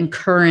 intermediate, and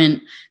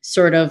current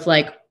sort of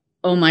like,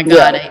 oh my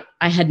God,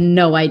 I had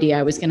no idea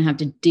I was going to have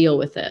to deal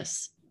with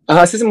this.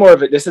 This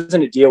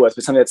isn't a deal with,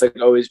 but something that's like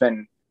always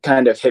been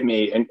kind of hit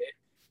me, and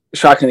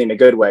shockingly in a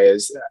good way,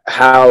 is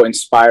how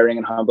inspiring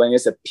and humbling it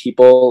is that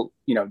people,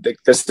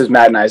 this is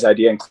Matt and I's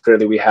idea, and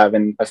clearly we have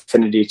an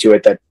affinity to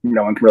it that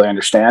no one can really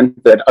understand,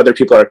 that other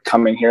people are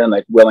coming here and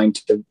like willing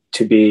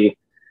to be,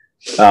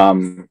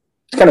 to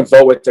kind of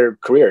vote with their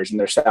careers and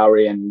their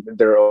salary and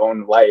their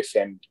own life,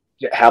 and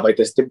have like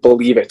this, to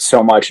believe it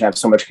so much and have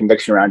so much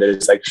conviction around it.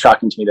 It's like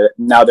shocking to me that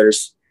now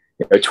there's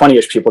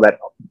 20-ish people that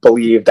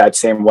believe that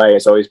same way.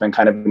 Has always been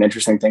kind of an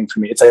interesting thing for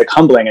me. It's like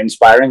humbling and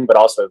inspiring, but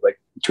also like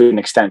to an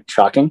extent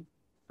shocking,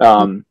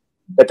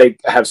 that they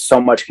have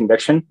so much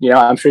conviction.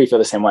 I'm sure you feel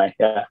the same way.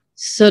 Yeah.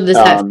 So does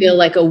that feel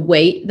like a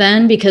weight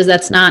then? Because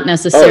that's not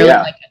necessarily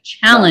like a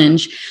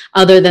challenge,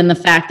 other than the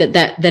fact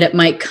that it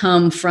might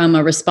come from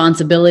a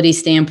responsibility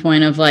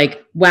standpoint of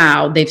like,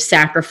 wow, they've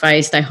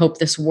sacrificed. I hope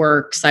this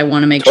works. I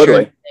want to make sure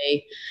that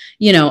they,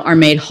 are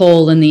made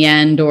whole in the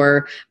end,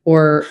 or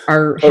are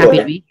happy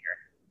to be here.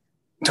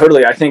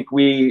 Totally. I think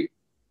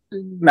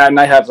Matt and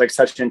I have like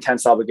such an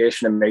intense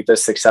obligation to make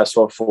this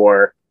successful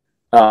for,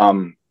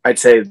 I'd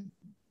say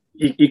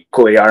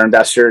equally our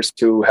investors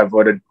who have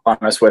voted on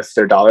us with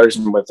their dollars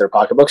and with their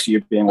pocketbooks,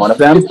 you being one of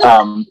them.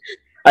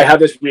 I have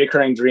this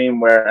reoccurring dream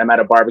where I'm at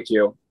a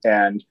barbecue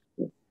and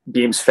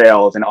Beam's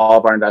failed and all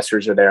of our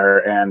investors are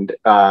there, and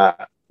I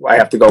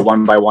have to go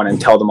one by one and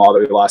tell them all that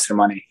we lost their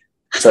money.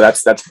 So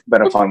that's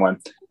been a fun one.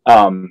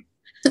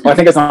 Well, I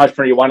think as an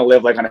entrepreneur, you want to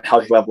live like on a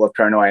healthy level of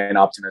paranoia and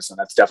optimism.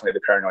 That's definitely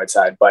the paranoid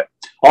side. But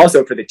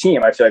also for the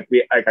team, I feel like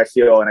I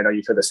feel, and I know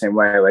you feel the same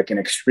way, like an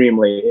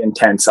extremely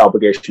intense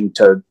obligation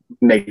to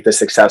make this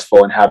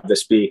successful and have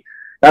this be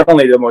not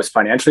only the most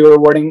financially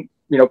rewarding,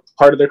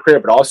 part of their career,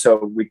 but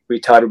also we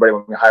tell everybody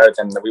when we hire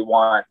them that we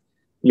want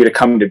you to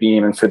come to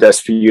Beam and for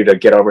you to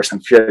get over some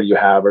fear that you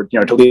have, or,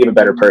 to leave a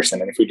better person.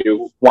 And if we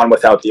do one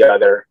without the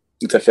other,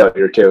 it's a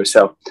failure too.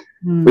 So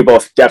we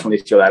both definitely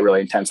feel that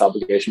really intense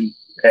obligation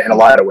in a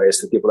lot of ways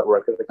to people that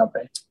work at the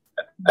company.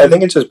 I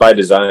think it's just by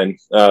design,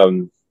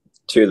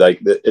 too. Like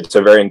it's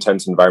a very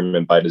intense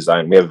environment by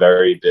design. We have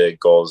very big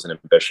goals and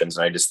ambitions.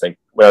 And I just think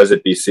when I was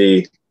at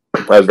BC,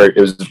 I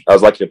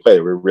was lucky to play.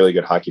 We were a really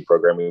good hockey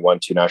program. We won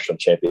 2 national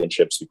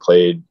championships. We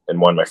played and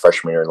won my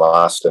freshman year and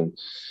lost.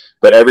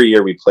 But every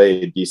year we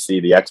played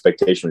BC, the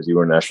expectation was you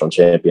were a national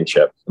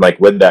championship. And like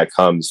with that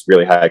comes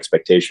really high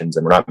expectations,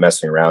 and we're not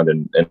messing around,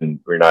 and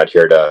we're not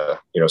here to,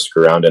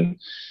 screw around. And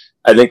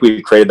I think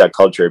we created that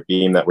culture at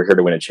Beam that we're here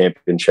to win a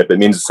championship. It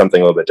means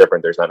something a little bit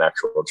different. There's not an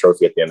actual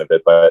trophy at the end of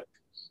it, but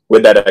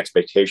with that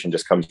expectation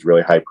just comes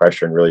really high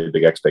pressure and really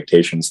big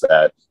expectations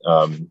that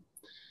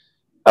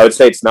I would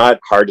say it's not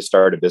hard to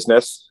start a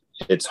business.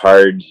 It's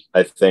hard,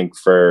 I think,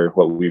 for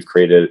what we've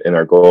created in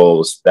our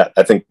goals. That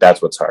I think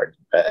that's what's hard.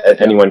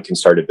 Anyone can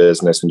start a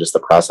business, and just the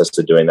process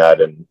of doing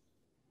that, and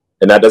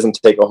that doesn't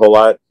take a whole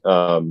lot.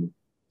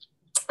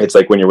 it's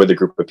like when you're with a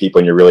group of people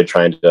and you're really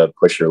trying to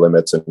push your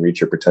limits and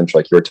reach your potential,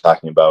 like you were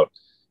talking about,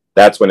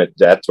 that's when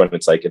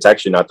it's like, it's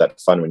actually not that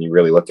fun when you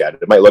really look at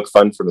it. It might look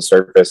fun from the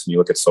surface and you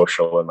look at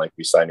social and like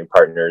we sign new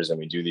partners and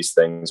we do these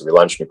things, we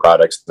launch new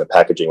products and the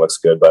packaging looks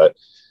good, but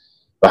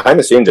behind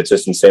the scenes, it's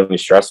just insanely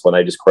stressful. And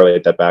I just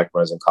correlate that back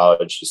when I was in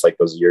college, just like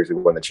those years we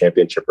won the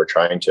championship, we're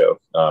trying to,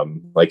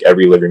 like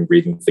every living,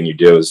 breathing thing you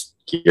do is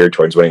geared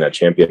towards winning that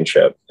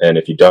championship. And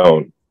if you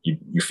don't,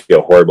 you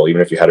feel horrible,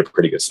 even if you had a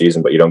pretty good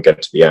season, but you don't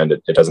get to the end,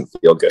 it doesn't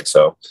feel good.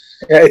 So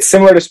yeah, it's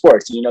similar to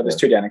sports. You know this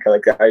too, Danica.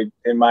 Like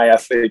in my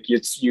athlete,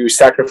 you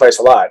sacrifice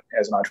a lot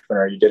as an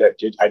entrepreneur. You did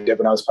it. I did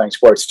when I was playing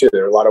sports too.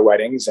 There were a lot of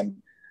weddings, and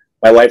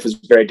my life was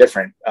very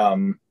different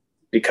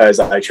because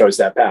I chose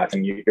that path.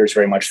 And yours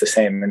very much the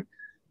same.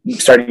 And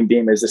starting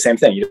Beam is the same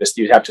thing.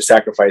 You have to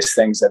sacrifice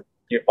things that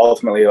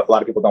ultimately a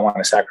lot of people don't want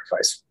to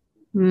sacrifice.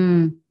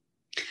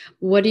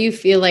 What do you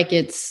feel like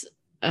it's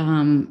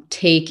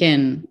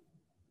taken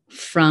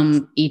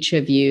from each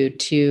of you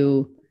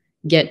to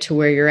get to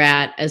where you're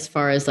at as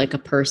far as like a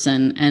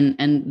person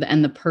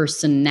and the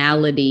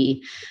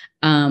personality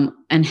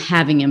and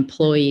having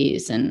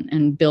employees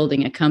and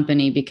building a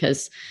company?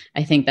 Because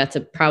I think that's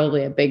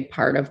probably a big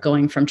part of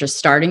going from just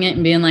starting it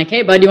and being like,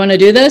 hey, bud, you want to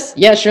do this?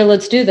 Yeah, sure.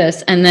 Let's do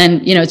this. And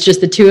then, it's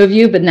just the two of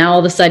you, but now all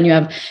of a sudden you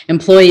have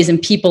employees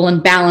and people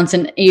and balance,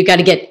 and you got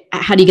to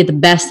how do you get the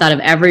best out of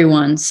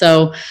everyone?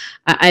 So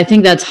I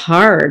think that's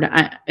hard.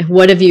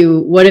 What have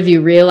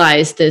you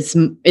realized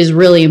is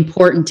really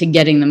important to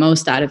getting the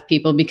most out of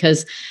people?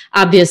 Because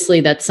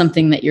obviously that's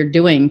something that you're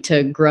doing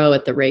to grow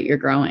at the rate you're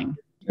growing.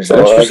 It's an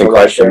interesting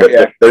question,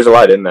 but there's a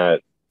lot in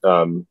that.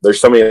 There's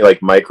so many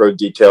like micro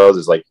details,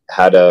 is like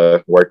how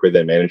to work with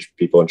and manage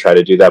people and try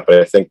to do that.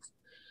 But I think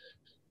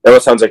it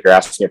almost sounds like you're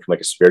asking it from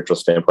like a spiritual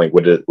standpoint.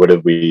 What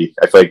did we?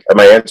 I feel like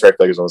my answer, I feel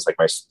like, is almost like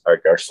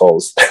our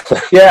souls.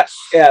 yeah.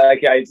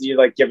 Like you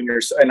like giving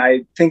and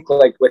I think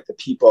like with the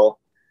people,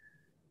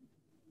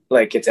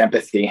 like it's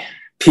empathy.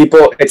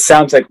 People, it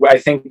sounds like I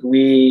think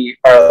we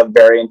are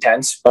very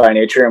intense by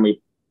nature, and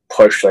we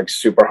push like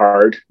super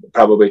hard,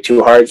 probably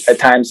too hard at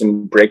times,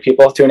 and break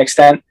people to an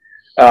extent.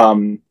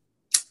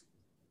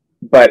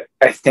 But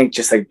I think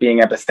just like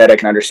being empathetic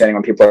and understanding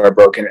when people are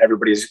broken,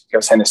 everybody's, I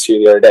was saying this to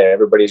you the other day,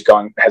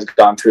 has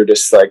gone through,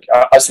 just like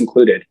us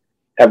included,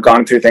 have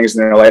gone through things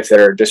in their life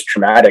that are just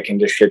traumatic and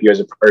just shape you as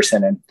a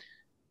person. And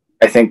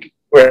I think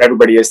where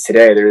everybody is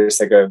today, there's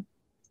like a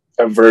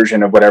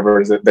version of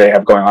whatever that they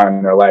have going on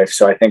in their life.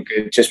 So I think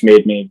it just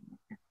made me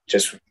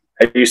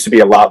I used to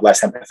be a lot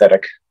less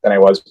empathetic than I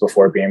was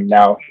before Beam.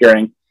 Now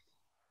hearing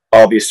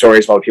all these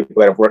stories of all the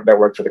people that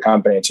worked for the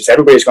company, it's just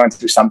everybody's going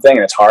through something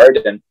and it's hard,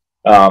 and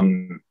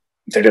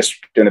they're just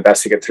doing the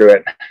best to get through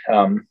it.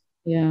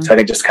 So I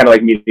think just kind of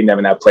like meeting them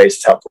in that place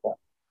is helpful.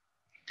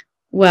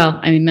 Well,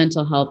 I mean,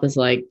 mental health is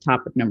like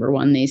topic number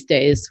one these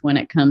days when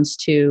it comes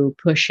to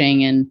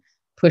pushing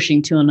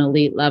to an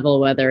elite level,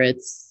 whether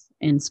it's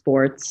in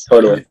sports,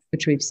 totally,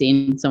 which we've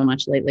seen so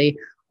much lately,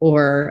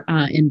 or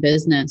in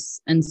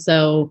business. And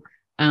so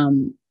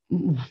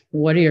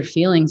what are your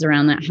feelings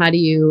around that? How do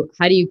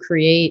you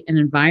create an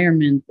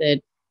environment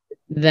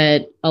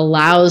that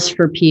allows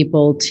for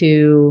people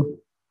to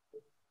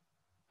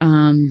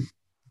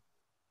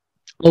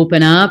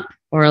open up,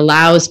 or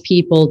allows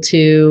people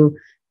to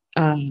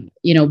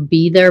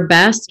be their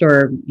best,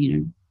 or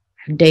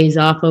have days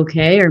off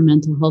okay, or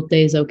mental health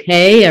days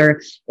okay? Or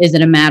is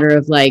it a matter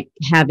of like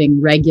having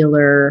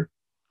regular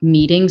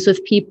meetings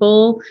with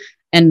people?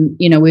 And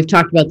we've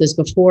talked about this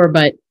before,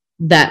 but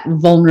that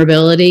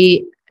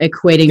vulnerability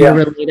equating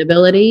to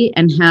relatability,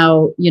 and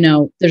how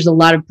there's a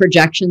lot of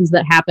projections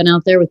that happen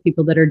out there with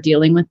people that are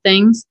dealing with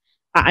things.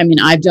 I mean,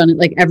 I've done it.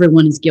 Like,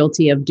 everyone is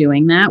guilty of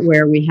doing that,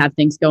 where we have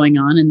things going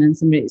on, and then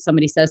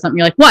somebody says something,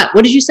 you're like,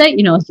 what did you say?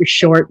 Like, you're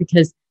short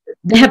because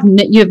you have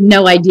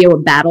no idea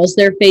what battles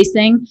they're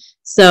facing.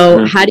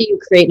 So how do you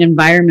create an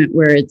environment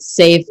where it's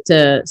safe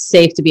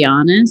to be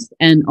honest,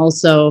 and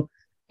also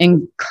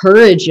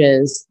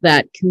encourages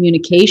that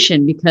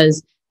communication?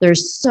 Because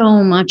there's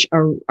so much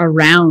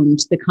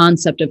around the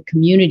concept of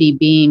community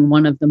being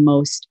one of the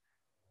most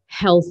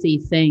healthy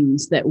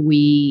things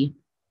one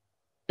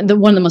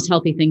of the most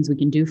healthy things we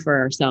can do for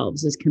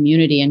ourselves is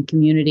community. And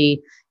community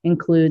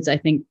includes, I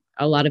think,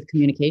 a lot of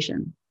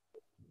communication.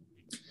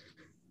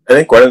 I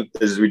think one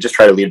is we just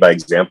try to lead by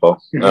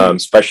example,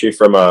 especially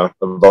from a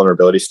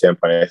vulnerability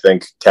standpoint. I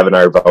think Kevin and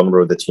I are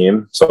vulnerable with the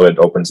team, so it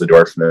opens the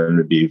door for them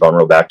to be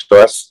vulnerable back to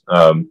us.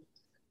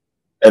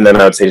 And then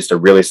I would say just a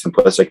really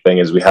simplistic thing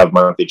is we have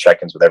monthly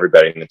check-ins with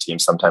everybody in the team,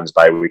 sometimes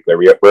bi-weekly.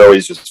 We're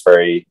always just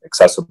very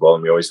accessible,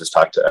 and we always just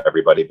talk to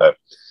everybody, but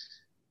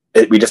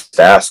we just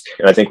ask.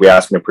 And I think we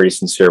ask in a pretty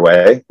sincere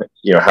way,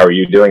 how are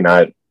you doing?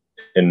 Not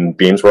in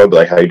Beam's world, but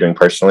like, how are you doing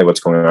personally?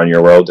 What's going on in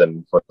your world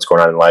and what's going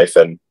on in life?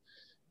 And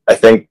I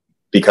think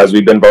because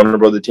we've been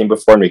vulnerable with the team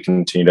before, and we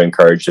continue to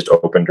encourage just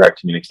open, direct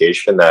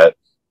communication, that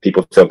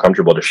people feel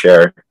comfortable to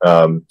share.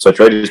 So it's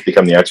really just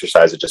become the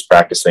exercise of just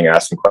practicing,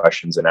 asking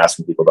questions, and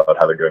asking people about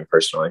how they're doing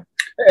personally.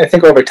 I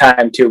think over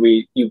time too,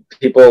 you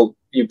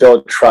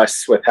build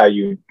trust with how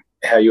you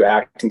how you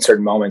act in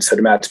certain moments. So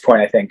to Matt's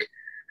point, I think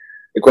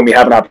like when we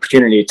have an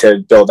opportunity to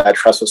build that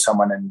trust with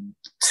someone and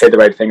say the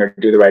right thing or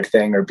do the right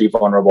thing or be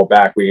vulnerable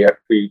back, we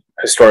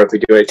historically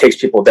do it. It takes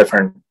people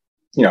different,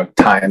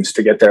 times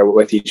to get there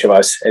with each of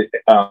us.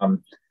 I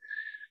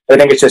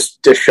think it's just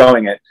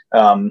showing it.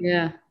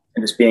 And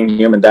just being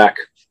human back.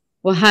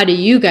 Well, how do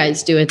you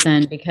guys do it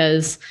then?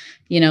 Because,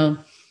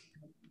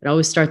 it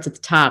always starts at the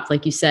top.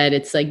 Like you said,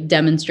 it's like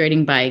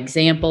demonstrating by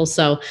example.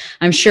 So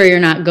I'm sure you're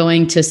not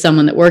going to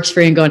someone that works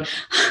for you and going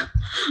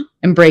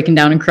and breaking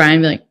down and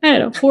crying, be like, I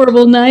had a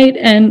horrible night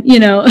and,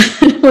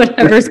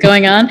 whatever's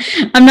going on.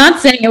 I'm not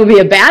saying it would be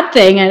a bad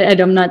thing.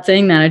 I'm not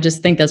saying that. I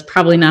just think that's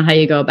probably not how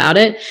you go about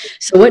it.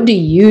 So what do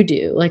you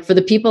do? Like for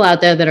the people out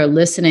there that are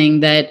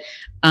listening that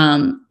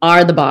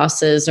are the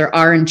bosses or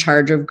are in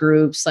charge of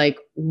groups, like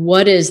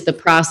what is the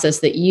process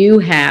that you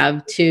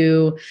have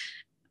to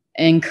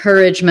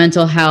encourage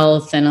mental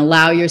health and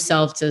allow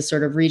yourself to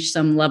sort of reach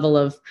some level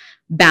of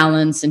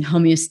balance and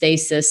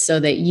homeostasis so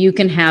that you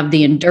can have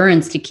the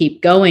endurance to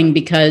keep going?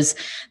 Because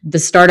the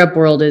startup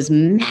world is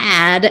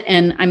mad.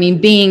 And I mean,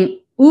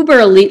 being uber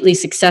elitely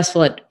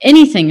successful at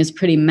anything is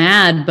pretty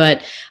mad,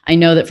 but I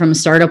know that from a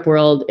startup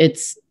world,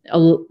 it's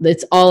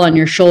all on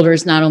your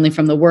shoulders, not only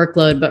from the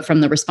workload, but from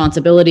the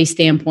responsibility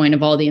standpoint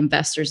of all the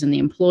investors and the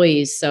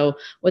employees. So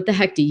what the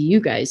heck do you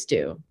guys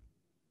do?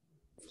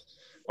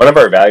 One of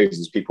our values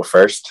is people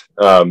first.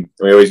 We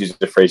always use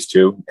the phrase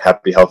too,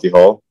 happy, healthy,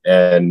 whole.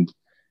 And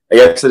I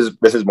guess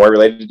this is more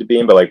related to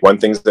Beam, but like one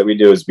things that we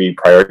do is we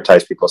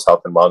prioritize people's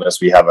health and wellness.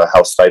 We have a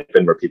health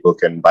stipend where people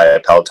can buy a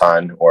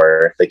Peloton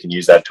or they can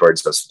use that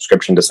towards a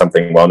subscription to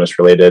something wellness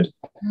related.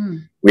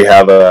 We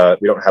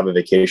don't have a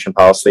vacation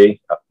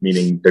policy,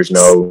 meaning there's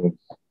no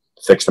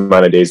fixed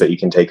amount of days that you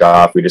can take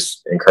off. We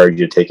just encourage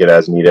you to take it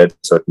as needed.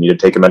 So if you need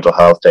to take a mental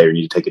health day or you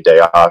need to take a day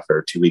off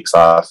or 2 weeks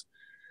off,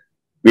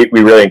 we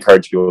really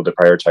encourage people to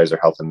prioritize their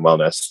health and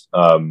wellness.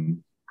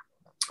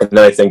 And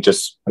then I think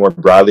just more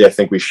broadly, I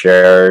think we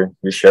share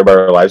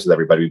our lives with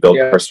everybody. We build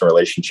personal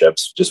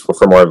relationships just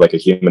for more of like a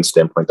human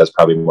standpoint. That's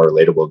probably more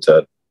relatable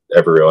to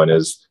everyone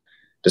is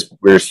just,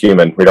 we're just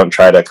human. We don't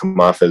try to come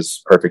off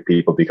as perfect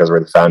people because we're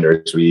the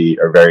founders. We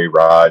are very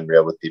raw and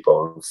real with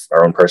people,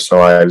 our own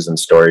personal lives and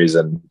stories.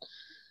 And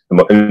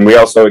we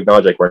also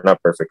acknowledge like we're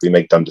not perfect. We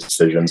make dumb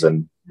decisions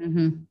and,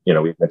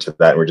 we admit to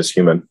that. And we're just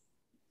human.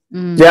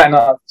 Yeah, no,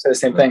 I'll say the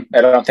same thing.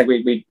 I don't think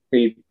we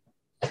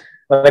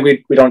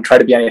don't try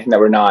to be anything that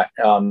we're not.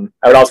 I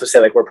would also say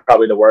like we're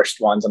probably the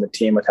worst ones on the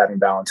team with having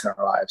balance in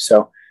our lives.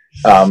 So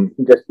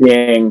just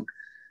being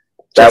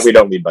that we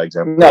don't lead by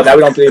example. No, that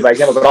we don't lead by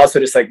example, but also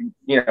just like,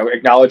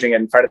 acknowledging it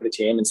in front of the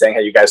team and saying,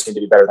 hey, you guys need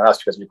to be better than us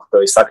because we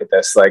clearly suck at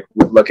this. Like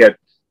look at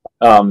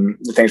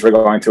the things we're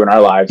going through in our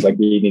lives. Like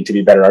we need to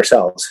be better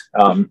ourselves.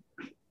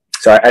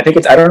 So I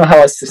think I don't know how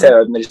else to say it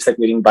other than just like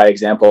leading by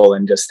example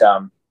and just,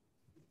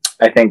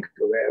 I think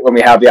when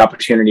we have the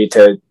opportunity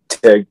to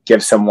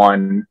give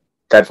someone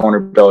that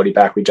vulnerability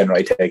back, we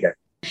generally take it.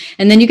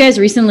 And then you guys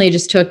recently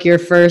just took your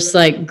first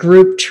like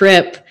group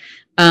trip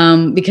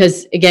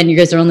because again, you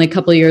guys are only a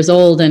couple of years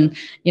old and,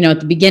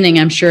 at the beginning,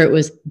 I'm sure it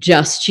was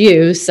just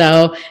you.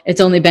 So it's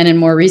only been in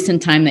more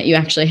recent time that you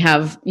actually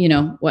have,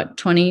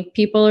 20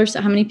 people or so,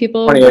 how many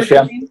people? 20-ish,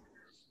 yeah.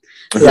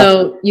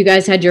 So you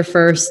guys had your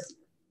first,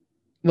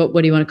 what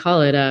do you want to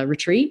call it? A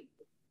retreat?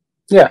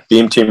 Yeah.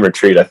 Beam Team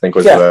Retreat, I think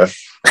was the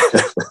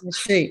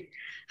retreat.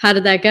 How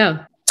did that go?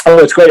 Oh,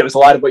 it's great. It was a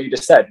lot of what you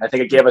just said. I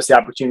think it gave us the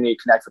opportunity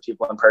to connect with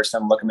people in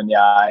person, look them in the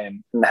eye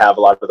and have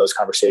a lot of those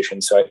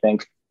conversations. So I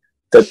think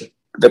the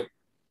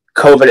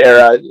COVID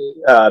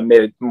era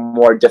made it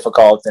more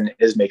difficult and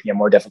is making it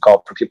more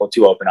difficult for people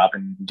to open up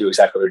and do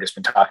exactly what we've just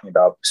been talking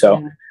about.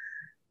 So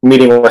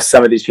meeting with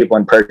some of these people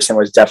in person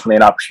was definitely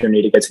an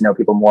opportunity to get to know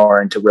people more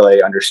and to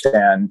really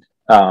understand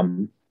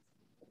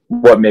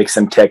what makes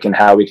them tick and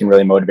how we can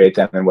really motivate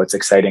them and what's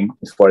exciting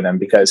for them.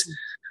 Because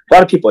a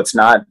lot of people, it's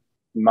not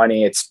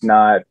money. It's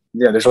not,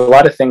 there's a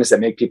lot of things that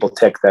make people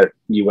tick that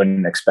you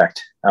wouldn't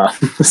expect.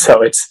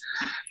 So it's,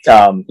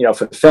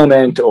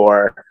 fulfillment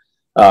or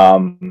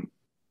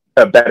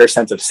a better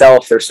sense of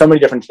self. There's so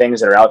many different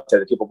things that are out there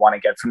that people want to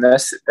get from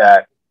this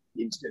that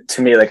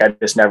to me, like I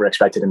just never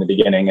expected in the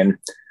beginning. And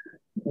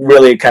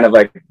really kind of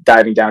like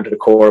diving down to the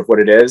core of what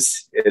it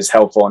is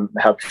helpful and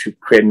help to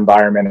create an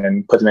environment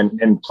and put them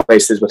in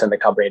places within the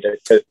company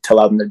to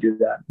allow them to do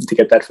that, to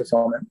get that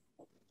fulfillment.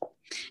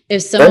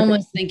 If someone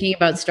was thinking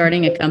about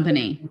starting a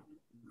company,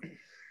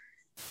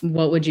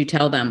 what would you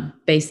tell them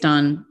based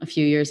on a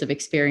few years of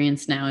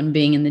experience now and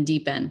being in the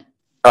deep end?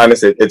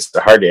 Honestly, it's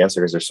hard to answer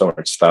because there's so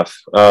much stuff.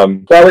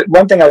 Well,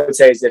 one thing I would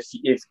say is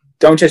if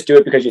don't just do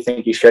it because you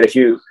think you should, if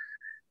you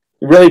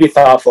really be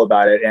thoughtful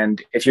about it.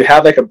 And if you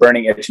have like a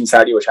burning itch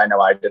inside you, which I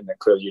know I didn't, and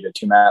clearly you did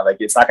too, Matt, like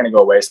it's not going to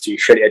go away. So you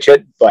should itch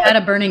it. But you had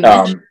a burning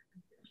itch.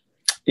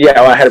 Yeah,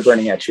 well, I had a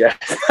burning itch. Yeah.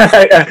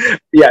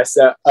 Yes.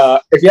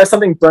 If you have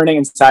something burning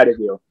inside of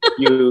you,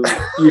 you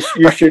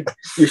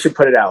should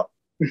put it out.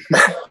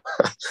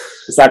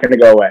 It's not going to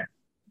go away.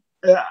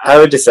 I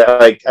would just say,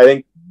 like, I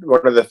think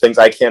one of the things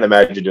I can't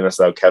imagine doing this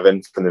without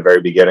Kevin from the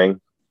very beginning.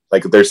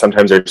 like there's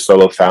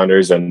solo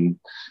founders, and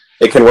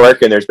it can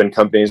work. And there's been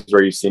companies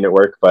where you've seen it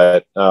work,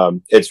 but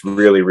it's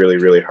really, really,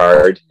 really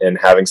hard. And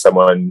having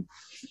someone,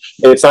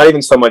 it's not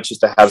even so much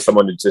just to have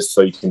someone to just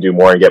so you can do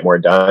more and get more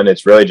done.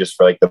 It's really just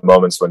for like the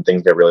moments when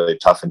things get really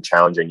tough and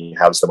challenging. You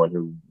have someone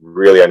who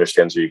really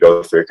understands what you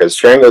go through, because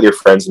sharing with your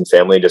friends and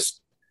family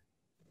just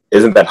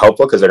isn't that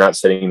helpful, because they're not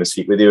sitting in the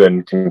seat with you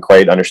and can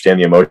quite understand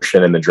the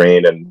emotion and the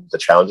drain and the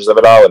challenges of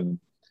it all. And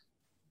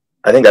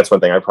I think that's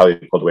one thing I probably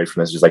pulled away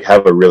from this, is like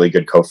have a really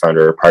good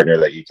co-founder or partner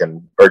that you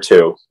can, or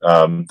two,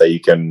 that you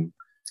can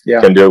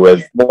do it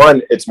with.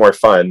 One, it's more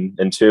fun,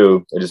 and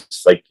two, it's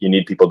just like you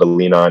need people to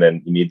lean on,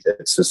 and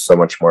it's just so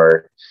much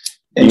more.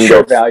 And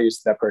share values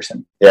to that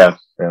person. Yeah.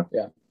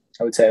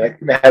 I would say like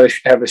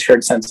have a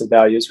shared sense of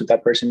values with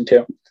that person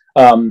too.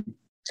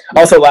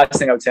 Also, last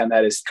thing I would say on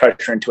that is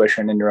trust your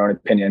intuition and your own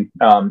opinion,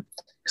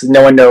 because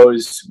no one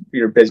knows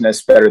your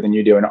business better than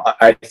you do. And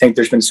I think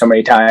there's been so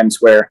many times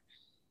where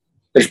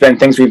there's been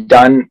things we've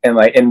done, and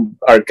like in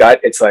our gut,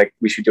 it's like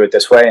we should do it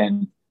this way.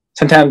 And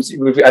sometimes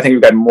I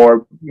think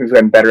we've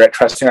gotten better at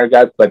trusting our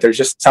gut. But there's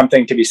just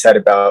something to be said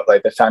about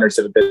like the founders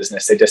of a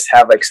business. They just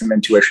have like some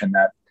intuition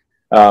that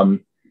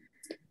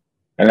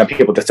I know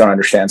people just don't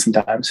understand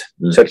sometimes.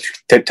 So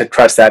to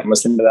trust that and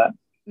listen to that.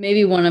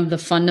 Maybe one of the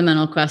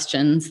fundamental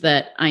questions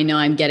that I know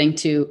I'm getting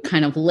to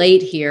kind of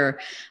late here,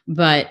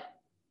 but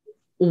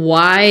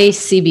why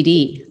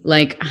CBD?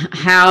 Like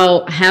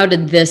how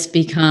did this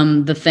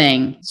become the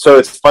thing? So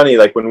it's funny,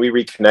 like when we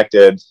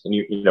reconnected, and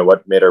you know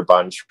what made our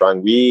bond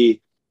strong, we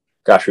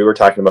were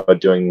talking about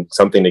doing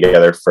something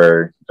together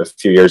for a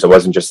few years. It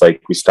wasn't just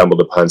like we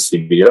stumbled upon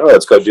CBD. Oh,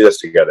 let's go do this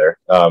together.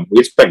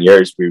 We spent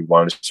years. We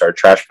wanted to start a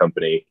trash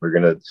company.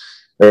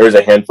 There was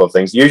a handful of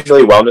things,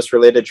 usually wellness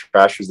related.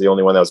 Trash was the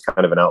only one that was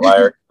kind of an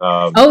outlier.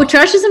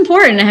 Trash is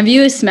important. Have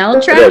you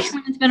smelled trash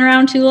when it's been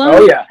around too long?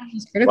 Oh yeah.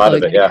 It's critical. A lot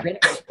of it, yeah.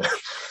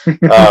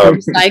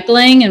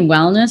 Recycling and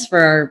wellness for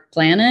our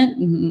planet,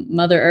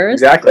 Mother Earth.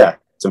 Exactly. Yeah,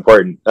 it's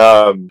important.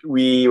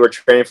 We were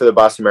training for the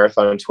Boston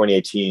Marathon in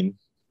 2018.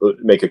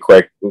 Make it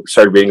quick. We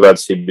started reading about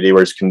CBD.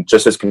 We're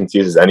just as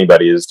confused as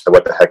anybody as to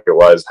what the heck it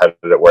was. How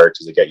did it work?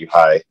 Does it get you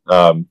high?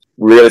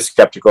 Really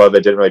skeptical of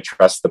it. Didn't really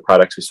trust the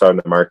products we saw in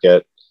the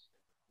market.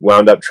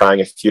 Wound up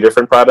trying a few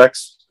different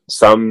products.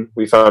 Some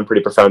we found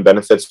pretty profound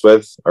benefits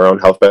with, our own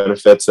health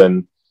benefits.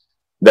 And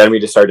then we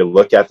just started to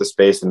look at the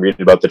space and read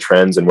about the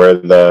trends and where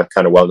the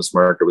kind of wellness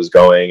market was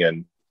going.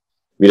 And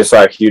we just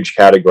saw a huge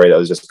category that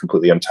was just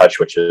completely untouched,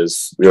 which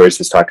is, we always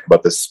just talk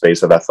about this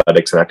space of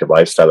athletics and active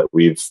lifestyle that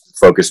we've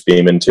focused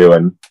Beam into.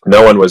 And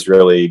no one was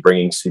really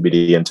bringing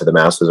CBD into the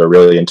masses or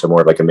really into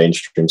more of like a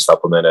mainstream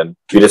supplement. And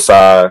we just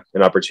saw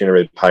an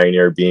opportunity to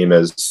pioneer Beam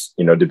as,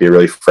 you know, to be a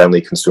really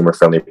friendly, consumer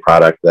friendly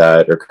product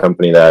or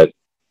company that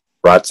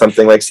brought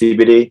something like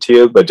CBD to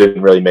you, but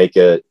didn't really make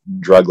it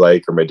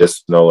drug-like or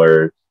medicinal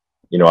or,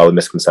 you know, all the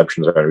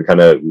misconceptions around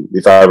it.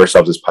 We thought of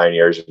ourselves as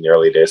pioneers in the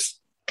early days.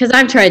 Because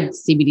I've tried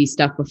CBD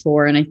stuff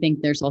before, and I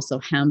think there's also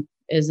hemp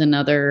is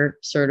another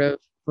sort of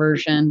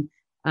version.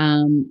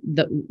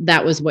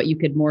 That was what you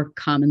could more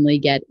commonly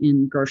get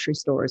in grocery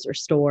stores or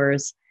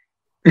stores.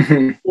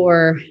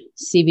 Or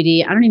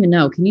CBD. I don't even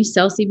know. Can you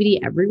sell CBD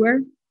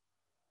everywhere?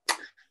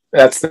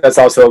 That's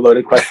also a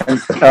loaded question.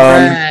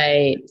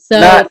 Right.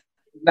 So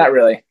not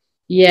really.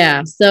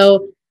 Yeah.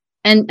 So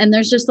and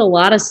there's just a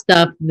lot of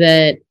stuff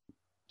that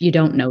you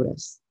don't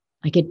notice.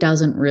 Like it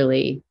doesn't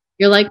really.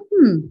 You're like,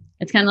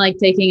 it's kind of like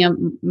taking a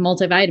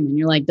multivitamin.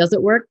 You're like, does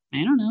it work?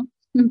 I don't know.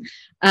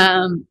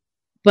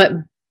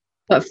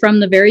 But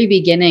from the very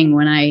beginning,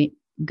 when I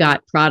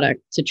got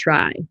product to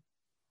try,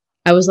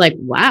 I was like,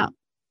 wow,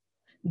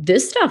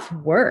 this stuff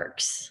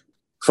works.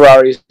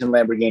 Ferraris and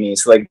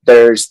Lamborghinis. Like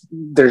there's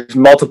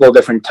multiple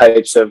different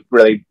types of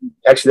really,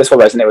 actually this will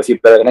resonate with you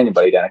better than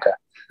anybody, Danica.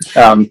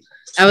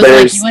 I was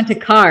like, you went to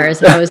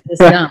cars. I was this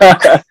dumb.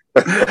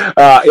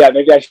 Yeah,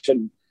 maybe I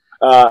shouldn't.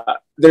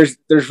 There's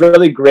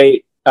really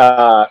great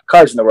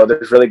cars in the world.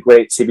 There's really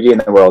great CBD in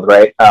the world,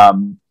 right?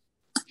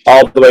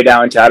 All the way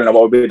down to, I don't know,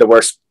 what would be the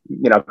worst,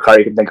 car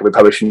you can think of. We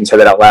probably shouldn't say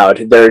that out loud.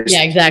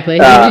 Yeah, exactly.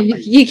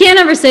 You can't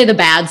ever say the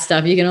bad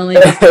stuff. You can only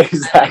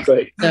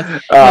exactly.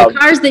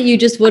 Cars that you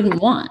just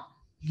wouldn't want.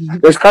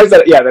 There's cars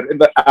that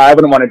I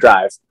wouldn't want to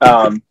drive.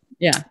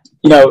 Yeah.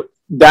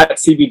 That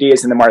CBD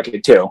is in the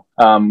market too.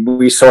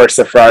 We source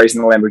the Ferraris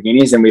and the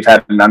Lamborghinis, and we've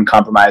had an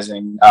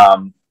uncompromising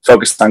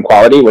focus on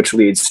quality, which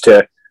leads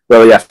to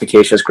really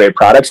efficacious, great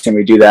products. And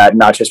we do that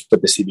not just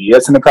with the CBD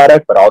that's in the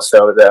product, but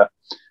also the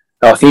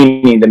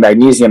L-theanine, the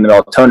magnesium, the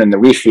melatonin, the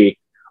reishi,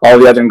 all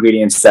the other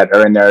ingredients that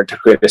are in there to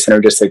create a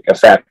synergistic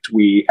effect.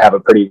 We have a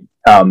pretty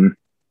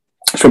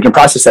stringent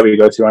process that we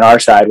go through on our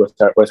side with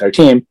our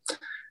team,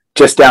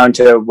 just down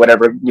to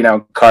whatever,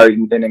 card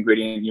and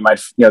ingredient you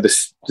might, the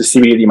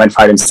CBD that you might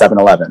find in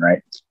 7-Eleven,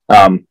 right?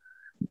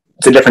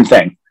 It's a different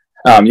thing.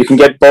 You can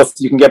get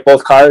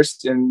both cars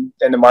in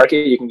the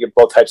market. You can get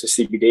both types of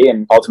CBD,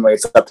 and ultimately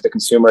it's up to the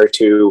consumer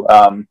to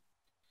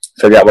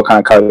figure out what kind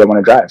of car they want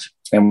to drive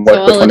and which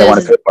one they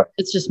want to pay for.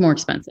 It's just more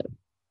expensive.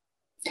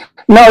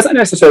 No, it's not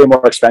necessarily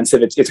more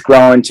expensive. It's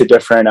grown to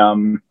different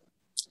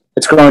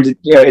it's going to,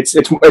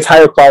 it's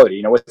higher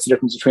quality. What's the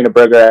difference between a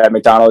burger at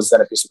McDonald's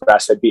and a piece of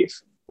grass-fed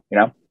beef?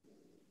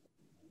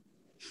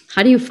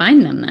 How do you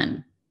find them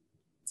then?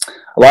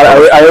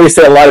 I always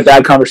say a lot of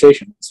bad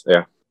conversations.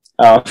 Yeah.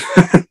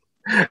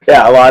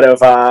 Yeah, a lot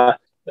of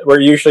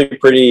we're usually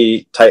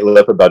pretty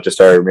tight-lipped about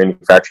just our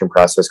manufacturing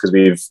process, because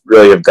we've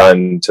really have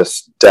gone to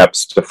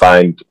steps to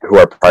find who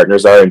our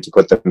partners are and to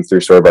put them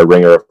through sort of our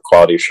ringer of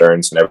quality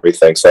assurance and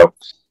everything. So,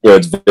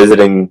 it's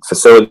visiting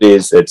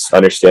facilities, it's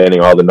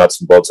understanding all the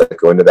nuts and bolts that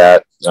go into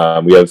that.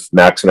 We have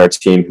Max in our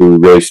team who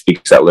really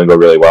speaks that lingo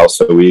really well.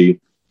 So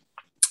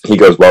he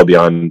goes well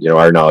beyond,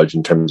 our knowledge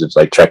in terms of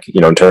like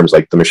in terms of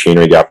like the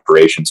machinery, the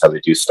operations, how they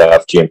do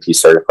stuff, GMP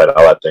certified,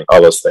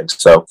 all those things.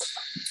 So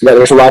yeah,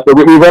 there's a lot, but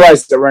we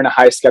realized that we're in a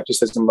high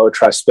skepticism, low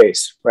trust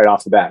space right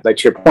off the bat. Like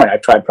to your point,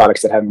 I've tried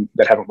products that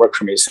haven't worked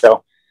for me.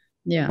 So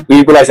yeah, we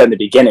realized that in the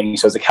beginning.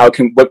 So it's like,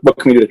 what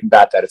can we do to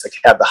combat that? It's like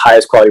have the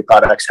highest quality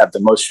products, have the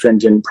most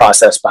stringent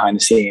process behind the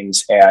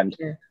scenes, and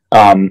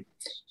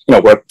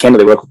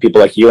work with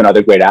people like you and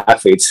other great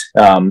athletes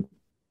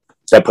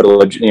that put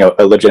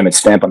a legitimate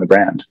stamp on the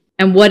brand.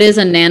 And what is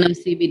a nano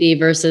CBD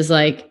versus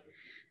like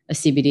a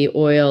CBD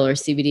oil or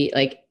CBD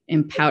like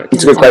in powder?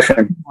 It's a good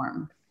question.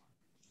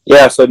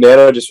 Yeah, so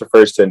nano just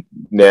refers to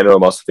nano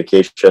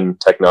emulsification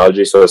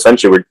technology. So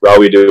essentially, all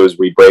we do is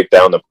we break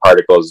down the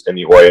particles in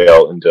the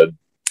oil into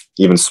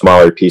even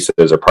smaller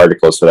pieces or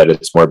particles so that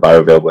it's more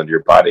bioavailable into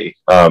your body.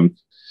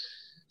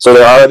 So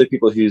there are other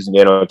people who use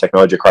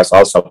nanotechnology across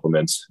all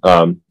supplements.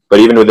 But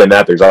even within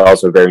that, there's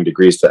also varying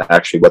degrees to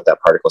actually what that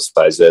particle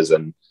size is.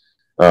 And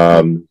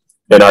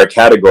in our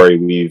category,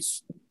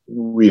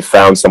 we've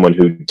found someone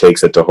who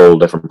takes it to a whole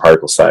different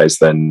particle size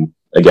than,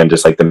 again,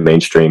 just like the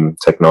mainstream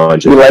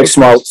technology. We like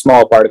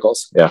small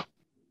particles. Yeah.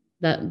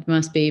 That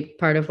must be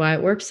part of why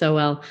it works so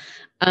well.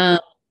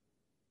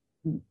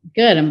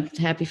 Good. I'm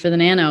happy for the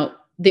nano.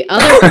 The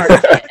other part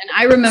of it, and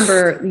I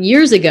remember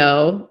years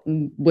ago,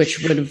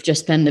 which would have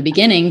just been the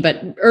beginning,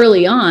 but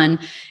early on,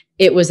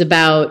 it was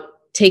about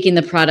taking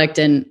the product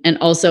and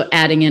also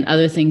adding in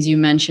other things. You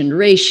mentioned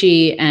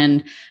reishi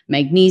and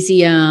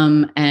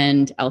magnesium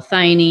and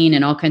L-theanine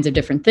and all kinds of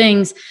different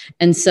things.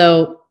 And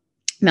so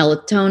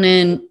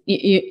melatonin,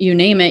 you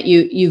name it,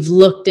 you've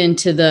looked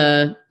into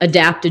the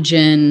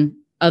adaptogen,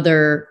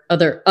 other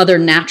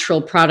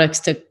natural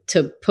products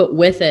to put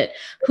with it.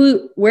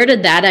 Where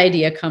did that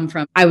idea come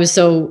from? I was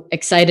so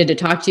excited to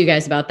talk to you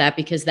guys about that,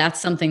 because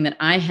that's something that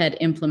I had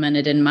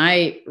implemented in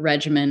my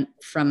regimen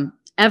from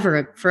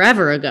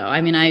forever ago. I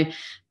mean, I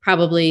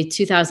probably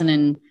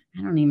 14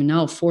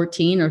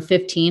 or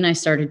 15, I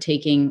started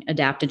taking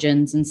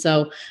adaptogens. And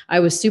so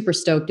I was super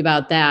stoked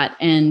about that.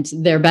 And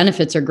their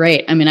benefits are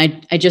great. I mean,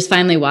 I just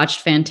finally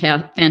watched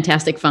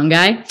Fantastic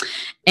Fungi,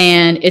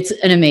 and it's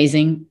an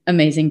amazing,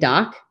 amazing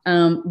doc.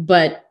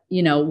 But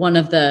one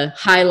of the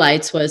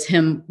highlights was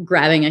him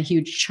grabbing a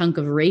huge chunk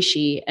of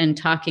reishi and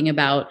talking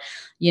about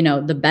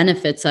the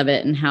benefits of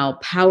it and how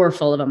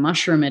powerful of a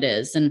mushroom it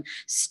is, and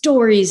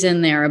stories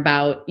in there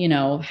about,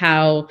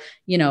 how,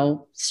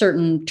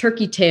 certain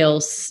turkey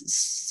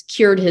tails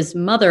cured his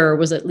mother, or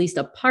was at least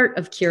a part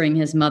of curing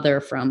his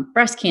mother from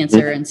breast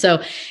cancer. And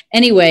so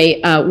anyway,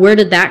 where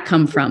did that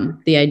come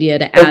from? The idea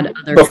to add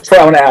other. Before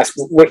I want to ask,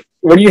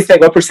 what do you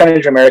think? What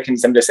percentage of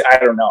Americans? I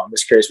don't know. I'm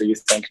just curious what you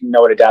think.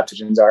 Know what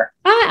adaptogens are?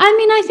 I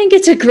mean, I think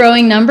it's a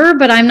growing number,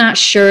 but I'm not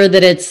sure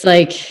that it's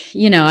like,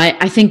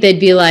 I think they'd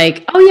be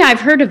like, oh yeah, I've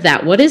heard of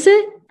that. What is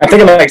it? I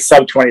think I'm like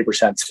sub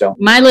 20% still.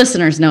 My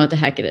listeners know what the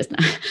heck it is now.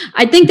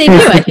 I think they do.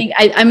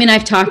 I mean,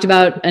 I've talked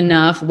about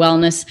enough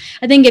wellness.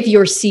 I think if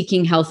you're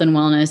seeking health and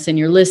wellness and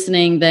you're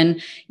listening, then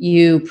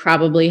you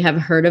probably have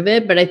heard of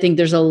it. But I think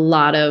there's a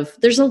lot of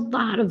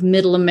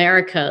middle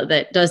America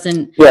that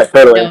doesn't,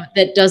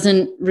 that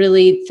doesn't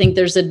really think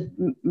there's a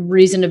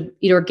reason to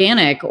eat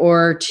organic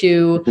or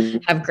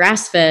to have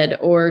grass fed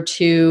or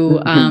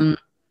to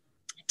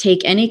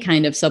take any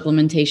kind of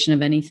supplementation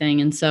of anything.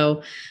 And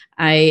so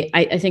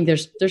I think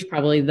there's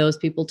probably those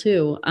people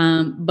too.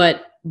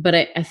 But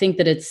I think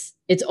that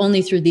it's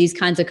only through these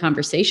kinds of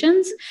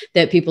conversations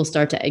that people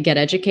start to get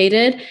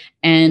educated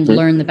and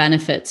learn the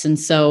benefits. And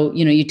so,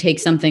 you take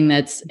something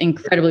that's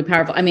incredibly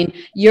powerful. I mean,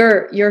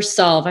 your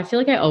Solve, I feel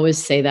like I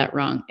always say that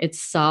wrong. It's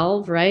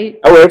Solve, right?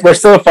 Oh, we're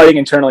still fighting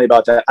internally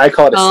about that. I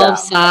call it a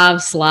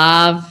Solve,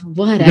 Slav,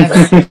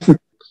 whatever.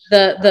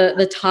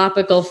 The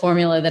topical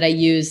formula that I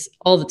use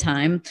all the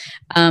time.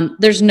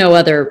 There's no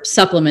other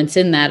supplements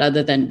in that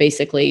other than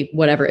basically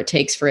whatever it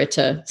takes for it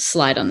to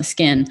slide on the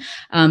skin.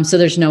 So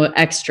there's no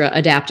extra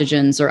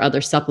adaptogens or other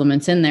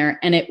supplements in there,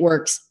 and it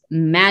works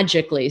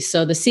magically.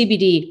 So the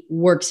CBD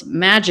works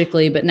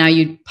magically, but now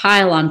you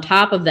pile on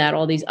top of that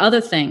all these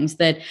other things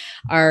that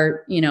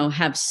are,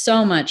 have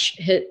so much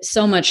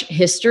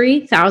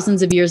history,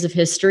 thousands of years of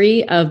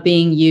history of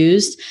being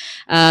used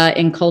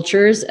in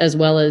cultures, as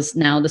well as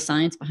now the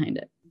science behind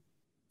it.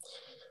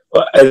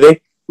 Well, I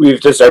think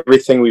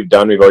everything we've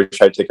done, we've always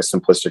tried to take a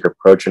simplistic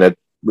approach, and it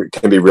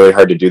can be really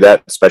hard to do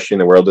that, especially in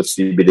the world of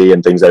CBD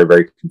and things that are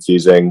very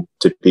confusing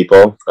to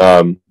people.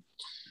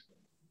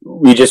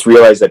 We just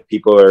realized that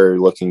people are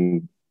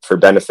looking for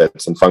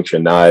benefits and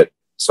function, not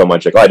so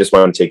much like, oh, I just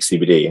want to take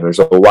CBD. And there's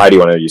like, well, why do you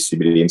want to use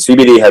CBD? And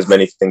CBD has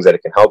many things that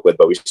it can help with,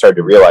 but we started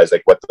to realize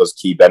like what those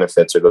key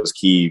benefits or those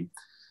key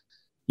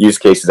use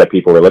cases that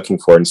people were looking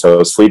for. And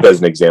so sleep as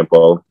an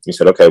example, we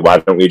said, okay, why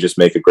don't we just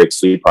make a great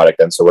sleep product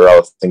then? So what are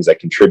all the things that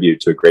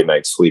contribute to a great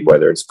night's sleep,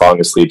 whether it's falling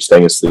asleep,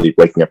 staying asleep,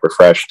 waking up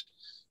refreshed.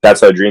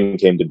 That's how Dream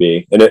came to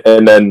be.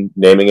 And then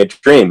naming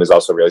it Dream is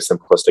also really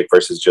simplistic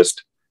versus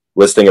just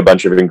listing a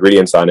bunch of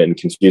ingredients on it and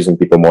confusing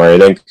people more. I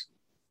think,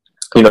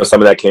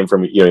 some of that came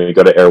from, you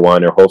go to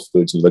Erewhon or Whole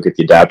Foods and you look at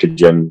the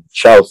adaptogen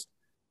shelf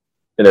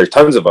and there's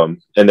tons of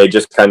them. And they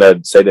just kind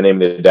of say the name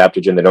of the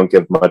adaptogen. They don't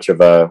give much of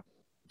a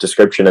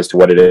description as to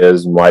what it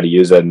is and why to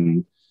use it.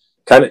 And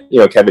kind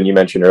of, Kevin, you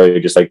mentioned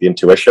earlier, just like the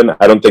intuition.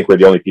 I don't think we're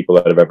the only people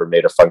that have ever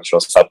made a functional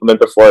supplement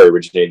before or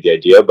originated the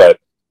idea, but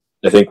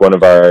I think one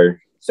of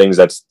our things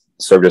that's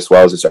served us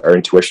well is just our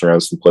intuition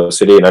around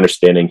simplicity and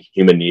understanding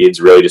human needs,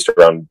 really just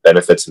around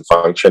benefits and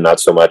function, not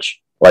so much,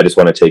 well, I just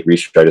want to take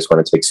Reishi, I just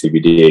want to take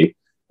CBD.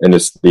 And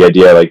just the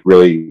idea, like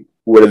really,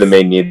 what are the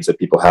main needs that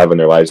people have in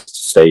their lives to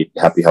stay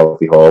happy,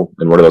 healthy, whole?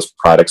 And what are those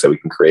products that we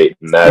can create?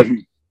 And that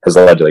has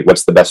led to like,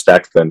 what's the best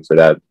stack then for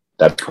that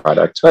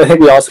product? I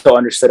think we also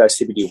understood how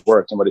CBD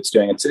worked and what it's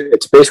doing.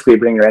 It's basically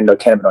bringing your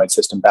endocannabinoid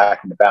system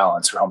back into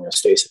balance for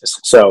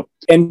homeostasis. So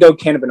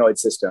endocannabinoid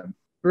system.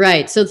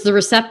 Right. So it's the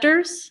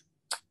receptors?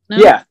 No?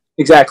 Yeah,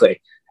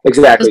 exactly.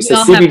 So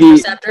CBD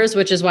receptors,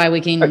 which is why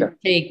we can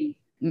take,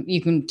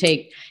 you can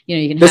take,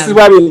 you can this have is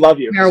why we love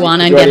you.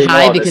 Marijuana and get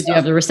high because you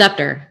have the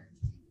receptor.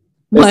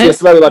 This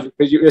is why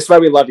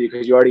we love you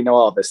because you already know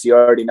all this. You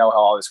already know how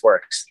all this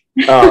works.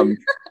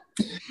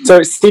 So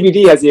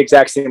CBD has the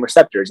exact same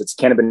receptors. It's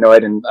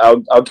cannabinoid, and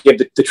I'll give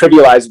the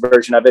trivialized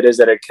version of it is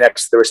that it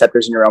connects the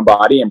receptors in your own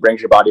body and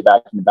brings your body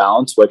back into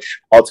balance,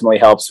 which ultimately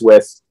helps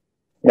with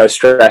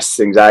stress,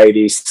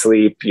 anxiety,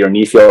 sleep, your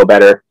knee feel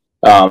better.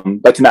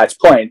 But to Matt's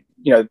point,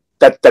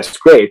 that's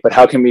great. But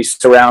how can we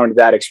surround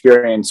that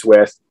experience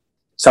with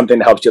something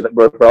that helps you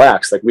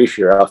relax, like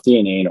reishi or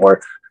L-theanine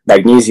or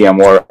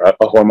magnesium or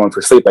a hormone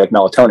for sleep like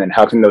melatonin?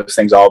 How can those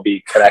things all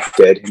be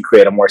connected and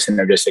create a more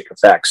synergistic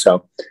effect?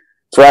 So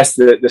for us,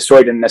 the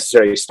story didn't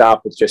necessarily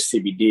stop with just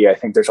CBD. I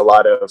think there's a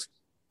lot of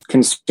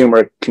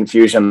consumer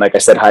confusion, like I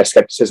said, high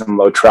skepticism,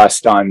 low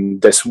trust on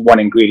this one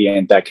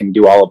ingredient that can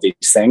do all of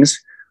these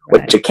things,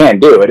 which it can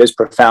do. It is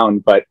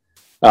profound, but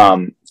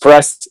for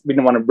us, we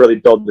didn't want to really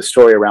build the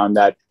story around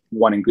that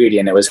one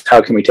ingredient. It was,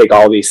 how can we take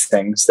all these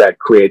things that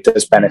create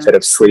this benefit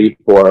of sleep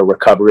or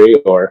recovery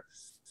or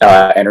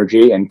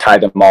energy and tie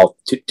them all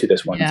to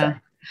this one thing?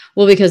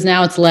 Well, because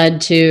now it's led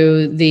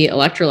to the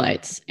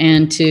electrolytes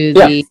and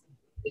to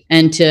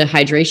and to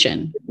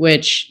hydration,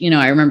 which,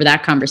 I remember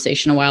that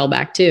conversation a while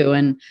back too.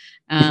 And,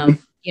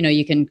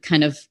 you can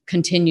kind of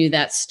continue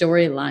that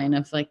storyline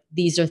of like,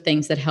 these are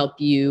things that help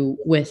you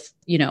with,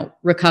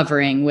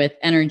 recovering, with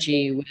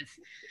energy,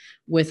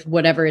 with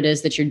whatever it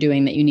is that you're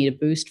doing that you need a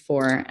boost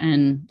for.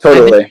 And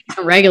totally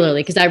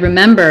regularly, because I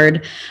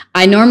remembered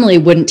I normally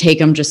wouldn't take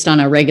them just on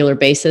a regular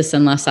basis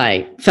unless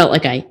I felt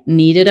like I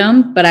needed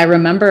them. But I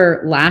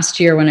remember last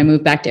year when I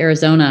moved back to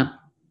Arizona,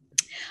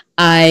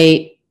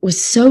 I was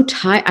so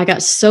tired. I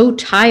got so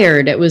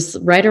tired. It was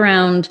right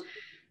around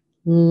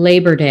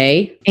Labor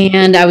Day,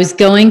 and I was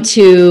going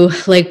to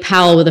Lake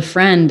Powell with a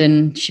friend,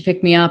 and she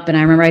picked me up, and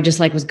I remember I just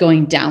was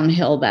going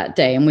downhill that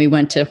day, and we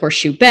went to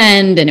Horseshoe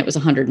Bend, and it was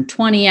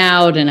 120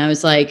 out, and I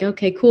was like,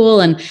 okay,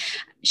 cool. And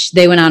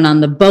they went out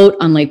on the boat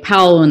on Lake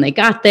Powell when they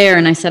got there,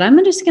 and I said,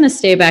 I'm just going to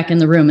stay back in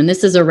the room. And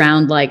this is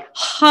around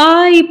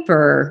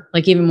hyper,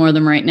 even more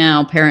than right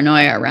now,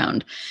 paranoia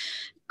around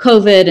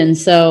COVID. And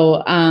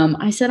so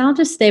I said, I'll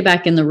just stay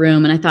back in the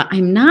room. And I thought,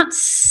 I'm not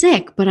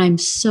sick, but I'm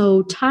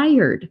so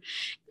tired.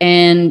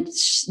 And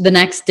the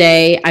next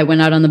day I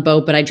went out on the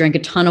boat, but I drank a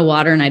ton of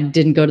water and I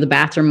didn't go to the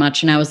bathroom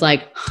much. And I was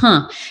like,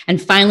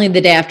 And finally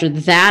the day after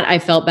that, I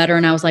felt better.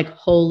 And I was like,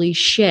 holy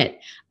shit,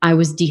 I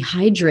was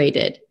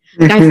dehydrated.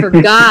 I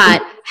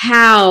forgot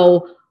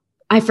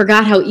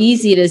how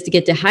easy it is to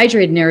get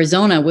dehydrated in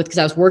Arizona because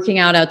I was working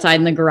out outside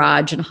in the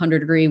garage in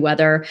 100-degree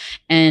weather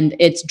and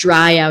it's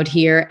dry out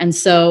here. And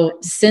so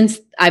since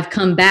I've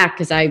come back,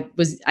 because I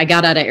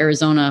got out of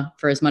Arizona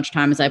for as much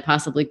time as I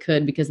possibly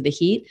could because of the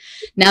heat.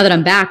 Now that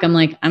I'm back, I'm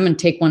like, I'm going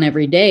to take one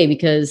every day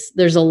because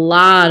there's a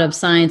lot of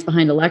science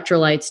behind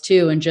electrolytes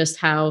too. And just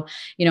how,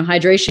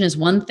 hydration is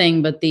one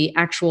thing, but the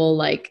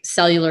actual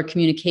cellular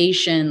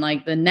communication,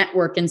 the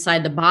network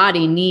inside the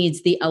body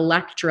needs the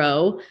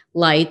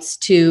electrolytes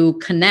to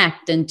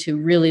connect and to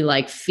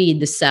really feed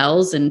the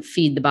cells and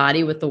feed the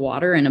body with the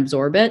water and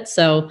absorb it.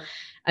 So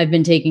I've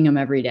been taking them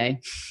every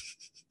day.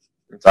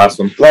 It's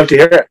awesome. Love to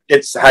hear it.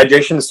 It's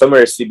hydration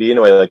similar to CBD in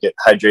a way.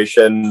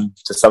 Hydration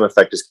to some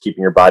effect is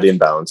keeping your body in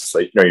balance.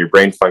 Your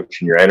brain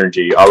function, your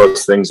energy, all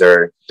those things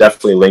are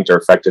definitely linked or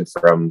affected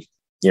from,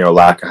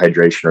 lack of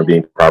hydration or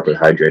being properly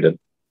hydrated.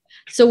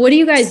 So what do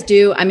you guys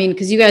do? I mean,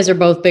 because you guys are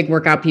both big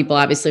workout people.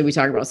 Obviously, we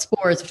talk about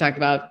sports. We talk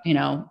about,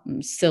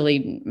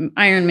 silly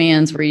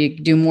Ironmans where you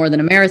do more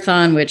than a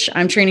marathon, which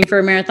I'm training for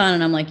a marathon.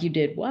 And I'm like, you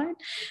did what?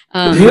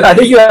 I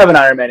think you have an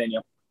Ironman in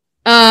you.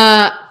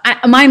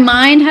 My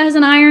mind has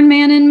an Iron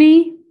Man in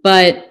me,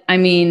 but I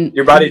mean,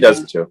 your body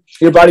does too.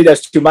 Your body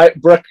does too.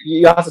 Brooke,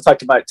 you have to talk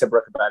to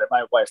Brooke about it.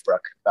 My wife,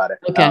 Brooke, about it.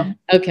 Okay.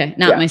 Okay.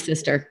 Not my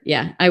sister.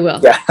 Yeah, I will.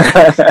 Yeah.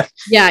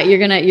 Yeah. You're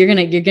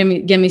gonna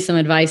give me some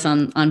advice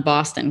on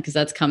Boston, because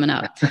that's coming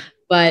up.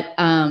 But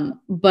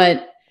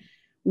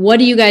what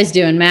do you guys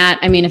do? And Matt,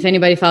 I mean, if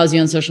anybody follows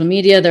you on social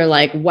media, they're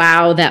like,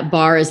 wow, that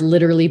bar is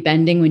literally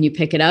bending when you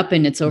pick it up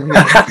and it's over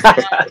here.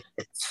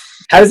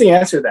 How does he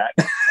answer that?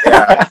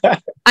 Yeah.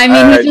 I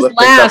mean, he just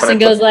laughs and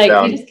goes like,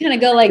 you just kind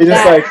of go like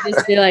that.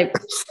 Just be like,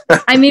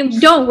 I mean,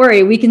 don't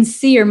worry. We can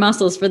see your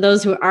muscles for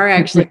those who are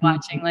actually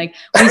watching. Like,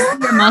 we see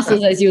your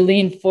muscles as you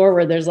lean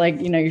forward. There's like,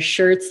 your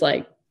shirt's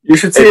like. You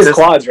should see his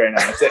quads right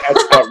now.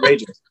 It's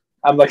outrageous.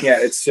 I'm looking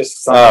at it. It's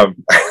just I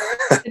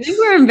think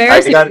we're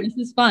embarrassing. This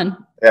is fun.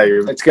 Yeah,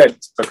 it's good.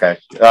 Okay.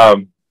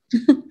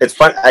 It's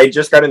fun. I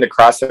just got into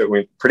CrossFit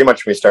when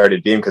we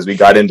started Beam, because we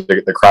got into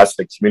the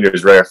CrossFit community. It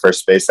was really our first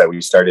space that we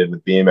started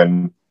with Beam,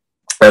 and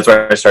that's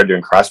when I started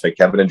doing CrossFit.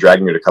 Kevin had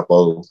dragged me to a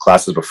couple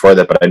classes before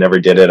that, but I never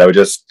did it. I would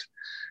just,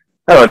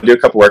 do a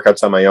couple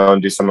workouts on my own,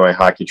 do some of my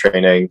hockey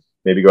training,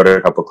 maybe go to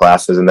a couple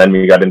classes, and then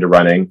we got into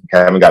running.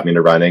 Kevin got me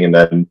into running, and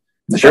then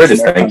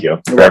thank you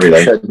for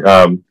everything.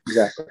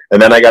 Exactly.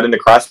 And then I got into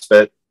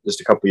CrossFit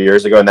just a couple of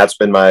years ago, and that's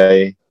been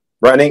my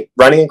running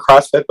and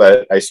CrossFit,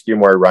 but I skew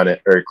more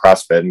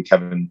CrossFit, and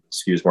Kevin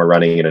skews more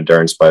running and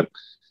endurance. But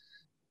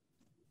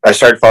I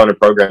started following a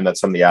program that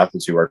some of the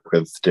athletes we work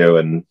with do,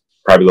 and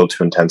probably a little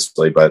too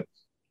intensely, but.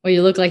 Well,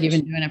 you look like you've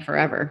been doing it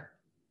forever.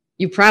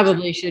 You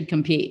probably should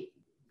compete.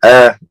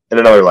 In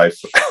another life.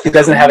 He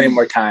doesn't have any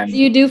more time. What do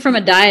you do from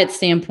a diet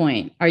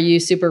standpoint? Are you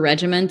super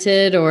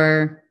regimented,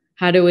 or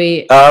how do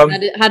we, how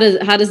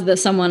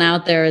does someone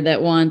out there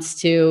that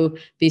wants to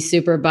be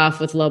super buff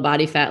with low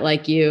body fat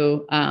like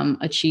you,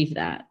 achieve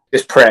that?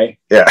 Just pray.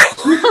 Yeah.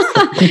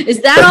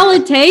 Is that all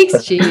it takes?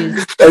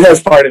 Jeez.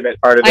 That's part of it.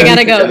 I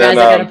gotta go, guys.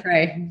 I gotta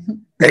pray.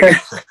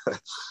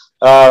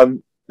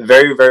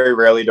 Very, very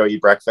rarely do I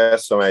eat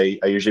breakfast. So I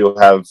usually will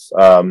have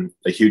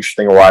a huge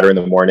thing of water in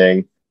the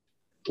morning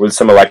with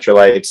some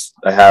electrolytes.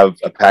 I have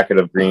a packet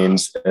of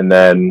greens, and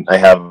then I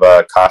have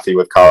coffee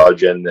with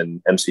collagen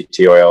and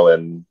MCT oil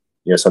and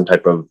some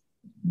type of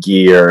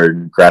ghee or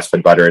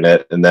grass-fed butter in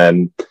it. And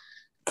then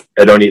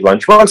I don't eat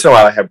lunch. Once in a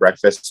while I have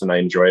breakfast and I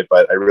enjoy it,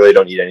 but I really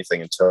don't eat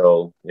anything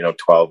until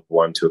 12,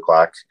 1, 2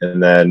 o'clock.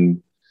 And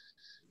then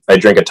I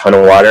drink a ton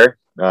of water.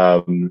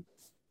 And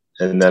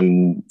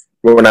then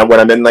when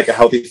I'm in like a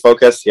healthy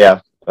focus,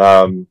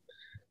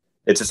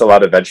 it's just a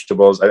lot of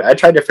vegetables. I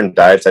try different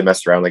diets. I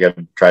messed around. Like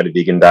I've tried a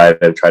vegan diet.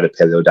 I've tried a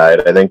paleo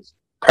diet. I think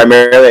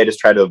primarily I just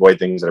try to avoid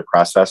things that are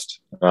processed.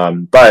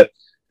 But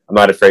I'm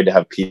not afraid to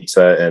have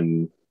pizza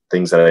and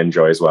things that I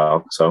enjoy as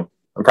well. So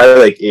I'm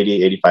probably like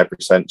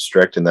 85%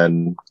 strict, and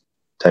then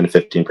 10 to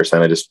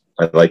 15%.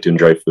 I like to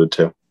enjoy food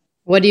too.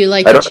 What do you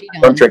like to cheat on?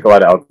 I don't drink a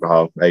lot of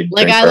alcohol. I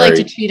like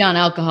to cheat on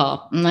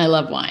alcohol, and I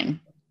love wine.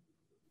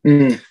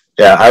 Mm.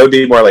 Yeah, I would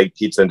be more like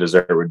pizza and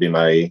dessert would be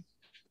my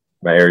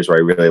areas where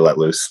I really let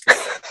loose.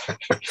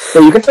 So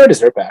you can throw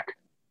dessert back.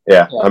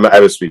 Yeah. I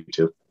have a sweet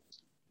tooth.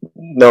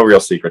 No real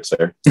secrets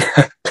there.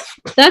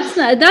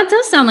 That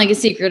does sound like a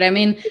secret. I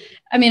mean,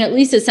 at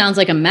least it sounds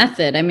like a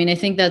method. I mean, I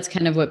think that's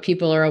kind of what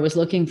people are always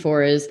looking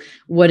for, is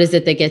what is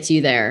it that gets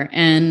you there?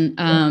 And,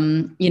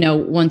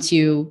 once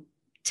you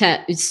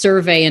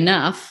survey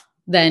enough,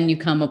 then you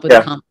come up with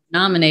a common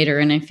denominator.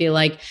 And I feel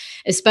like,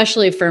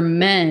 especially for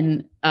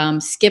men,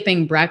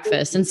 skipping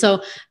breakfast. And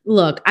so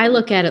look, I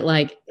look at it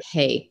like,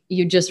 hey,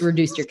 you just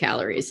reduced your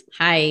calories.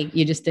 Hi,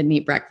 you just didn't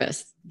eat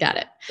breakfast. Got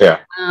it. Yeah.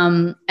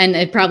 And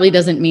it probably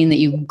doesn't mean that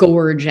you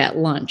gorge at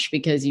lunch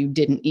because you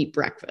didn't eat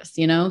breakfast,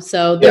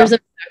 so there's a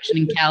reduction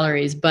in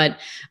calories, but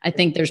I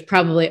think there's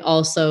probably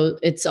also,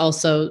 there's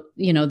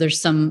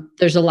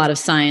a lot of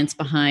science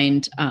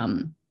behind,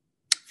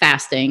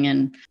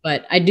 fasting,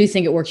 but I do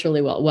think it works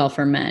really well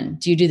for men.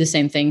 Do you do the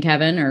same thing,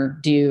 Kevin, or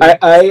do you?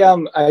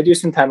 I do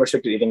some time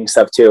restricted eating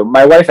stuff too.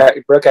 My wife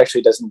Brooke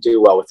actually doesn't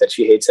do well with it.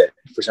 She hates it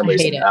for some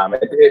reason.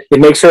 It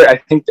makes her. I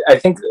think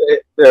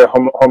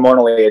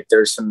hormonally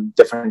there's some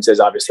differences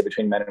obviously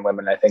between men and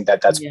women. I think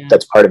that's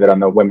part of it on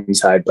the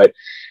women's side, but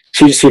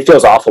she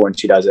feels awful when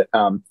she does it.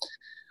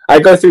 I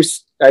go through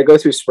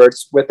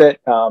spurts with it.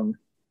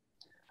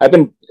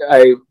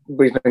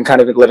 We've been kind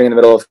of living in the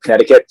middle of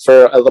Connecticut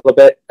for a little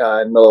bit, in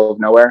the middle of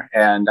nowhere.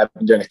 And I've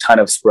been doing a ton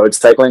of road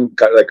cycling,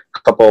 got like a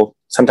couple,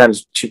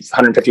 sometimes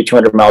 150,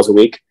 200 miles a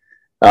week.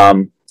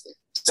 So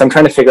I'm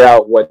trying to figure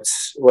out what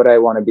I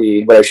want to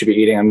be, what I should be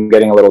eating. I'm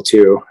getting a little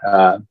too,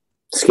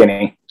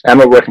 skinny. I'm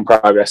a work in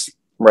progress.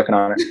 I'm working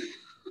on it.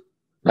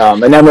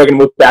 And then we're going to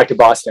move back to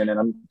Boston, and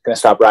I'm going to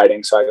stop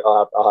riding. So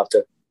I'll have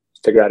to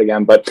figure out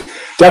again, but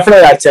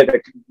definitely I'd say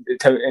that,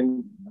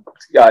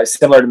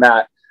 similar to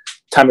Matt,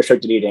 time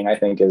restricted eating, I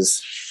think,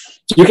 is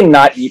you can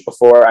not eat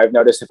before. I've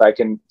noticed if I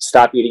can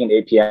stop eating at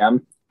 8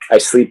 p.m., I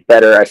sleep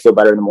better. I feel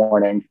better in the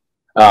morning.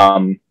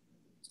 And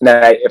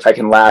then if I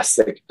can last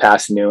like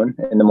past noon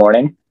in the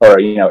morning or,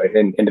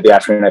 into the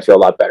afternoon, I feel a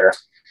lot better.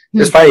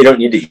 It's fine. You don't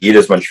need to eat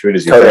as much food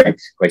as you think.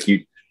 Like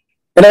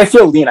And I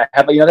feel lean. I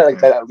have, that like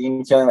that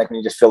lean feeling, like when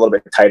you just feel a little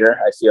bit tighter.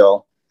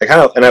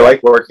 I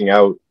like working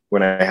out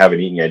when I haven't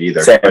eaten yet either,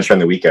 especially on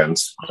the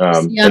weekends.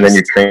 And then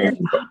you're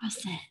training.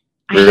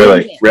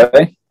 Really?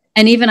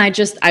 And even I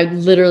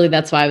literally,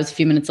 that's why I was a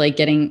few minutes late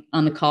getting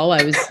on the call.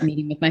 I was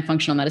meeting with my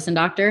functional medicine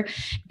doctor,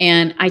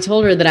 and I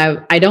told her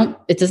that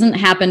it doesn't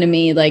happen to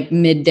me like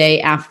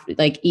midday after,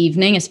 like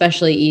evening,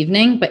 especially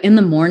evening, but in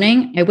the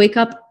morning I wake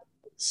up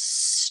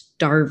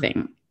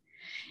starving.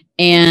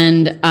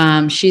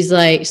 And she's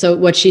like, so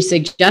what she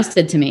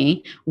suggested to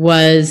me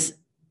was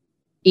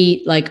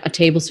eat like a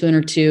tablespoon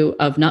or two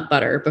of nut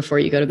butter before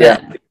you go to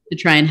bed to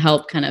try and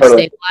help kind of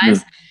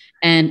stabilize.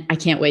 And I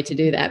can't wait to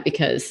do that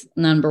because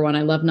number one,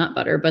 I love nut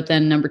butter, but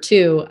then number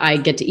two, I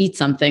get to eat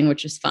something,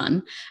 which is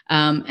fun.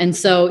 And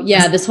so,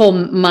 this whole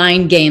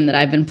mind game that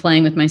I've been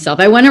playing with myself,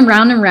 I went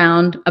around and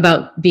round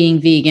about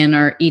being vegan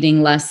or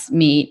eating less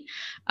meat.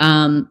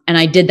 And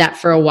I did that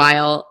for a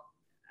while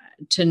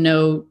to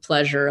no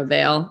pleasure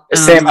avail.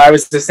 I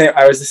was the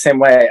same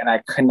way. And I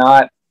could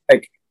not,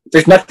 like,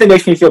 there's nothing that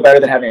makes me feel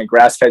better than having a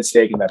grass-fed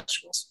steak and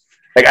vegetables.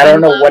 Like, I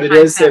don't know what it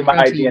is in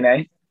my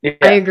DNA. Yeah.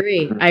 I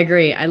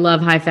agree. I love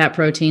high fat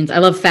proteins. I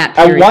love fat.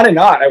 Period.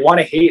 I want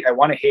to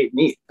hate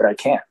meat, but I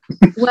can't.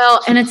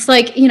 Well, and it's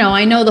like,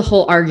 I know the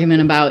whole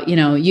argument about,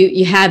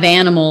 you have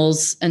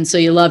animals and so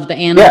you love the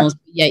animals,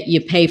 yet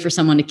you pay for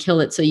someone to kill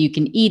it so you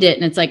can eat it.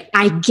 And it's like,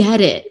 I get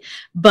it.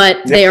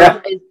 But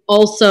there is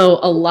also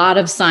a lot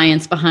of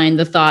science behind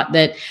the thought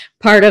that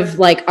part of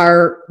like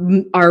our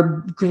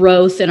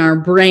growth in our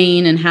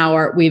brain and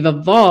how we've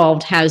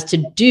evolved has to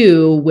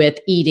do with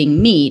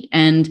eating meat.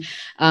 And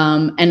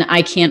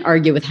I can't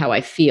argue with how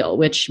I feel,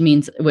 which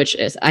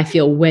is I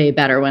feel way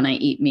better when I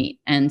eat meat.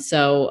 And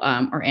so,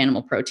 or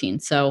animal protein.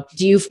 So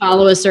do you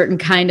follow a certain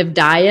kind of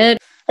diet?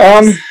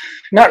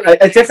 Not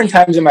at different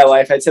times in my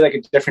life. I'd say like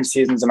at different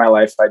seasons in my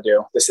life, I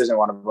do. This isn't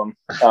one of them.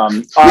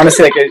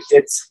 Honestly, like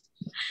it's.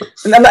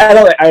 I'm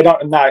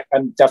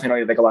definitely don't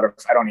eat like a lot of.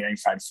 I don't eat any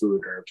fried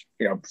food, or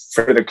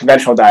for the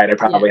conventional diet, I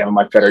probably have a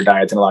much better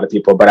diet than a lot of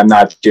people. But I'm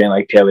not doing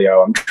like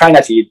paleo. I'm trying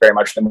not to eat very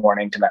much in the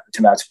morning.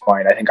 To Matt's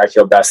point, I think I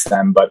feel best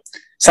then. But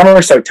summer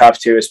is so tough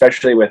too,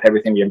 especially with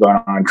everything we have going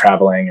on,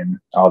 traveling and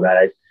all that.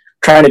 I'm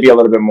trying to be a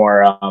little bit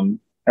more. I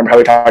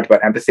probably talked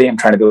about empathy. I'm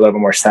trying to be a little bit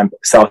more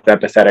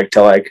self-empathetic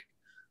to like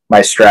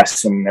my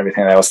stress and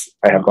everything else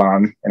I have going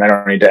on, and I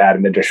don't need to add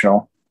an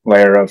additional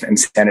layer of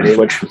insanity,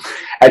 which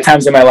at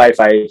times in my life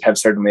I have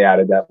certainly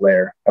added that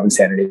layer of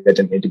insanity that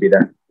didn't need to be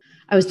there.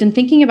 I was been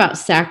thinking about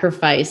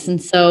sacrifice,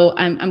 and so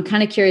I'm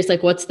kind of curious,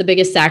 like, what's the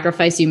biggest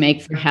sacrifice you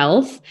make for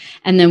health,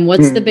 and then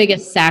what's the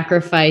biggest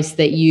sacrifice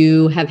that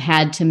you have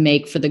had to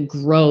make for the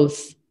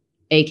growth,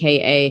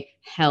 aka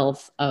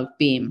health, of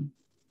Beam?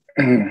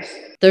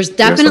 There's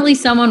definitely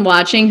someone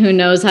watching who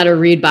knows how to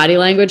read body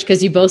language,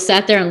 because you both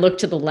sat there and looked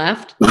to the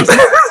left. Left.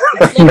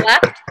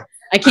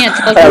 I can't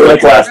tell. I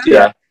look left,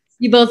 yeah.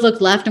 You both look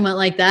left and went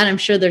like that. I'm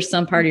sure there's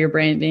some part of your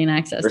brain being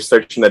accessed. We're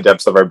searching the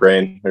depths of our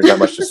brain. There's not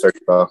much to search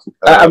about.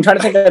 I'm trying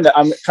to think.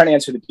 I'm trying to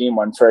answer the Beam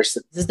one first.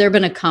 Has there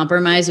been a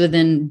compromise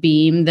within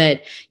Beam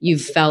that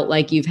you've felt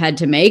like you've had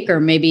to make, or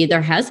maybe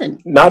there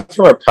hasn't? Not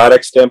from a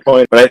product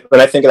standpoint. When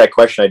I think of that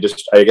question,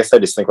 I guess I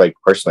just think like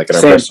personally, like in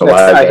our personal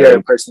lives, I hear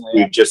it personally.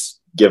 We've just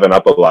given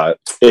up a lot.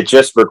 It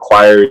just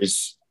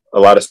requires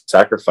a lot of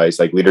sacrifice,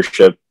 like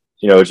leadership.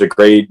 It's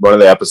one of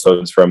the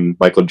episodes from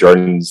Michael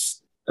Jordan's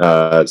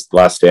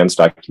Last Dance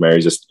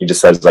documentary. He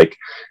just says like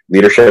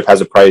leadership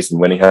has a price and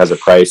winning has a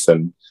price,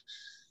 and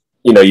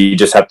you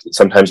just have to,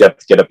 sometimes you have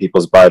to get up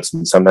people's butts,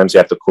 and sometimes you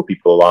have to pull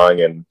people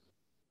along, and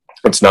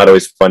it's not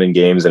always fun in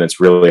games, and it's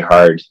really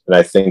hard. And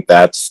I think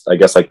that's, I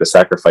guess, like the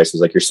sacrifice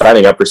is like you're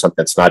signing up for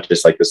something. It's not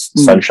just like this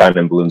sunshine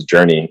and balloons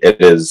journey. It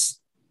is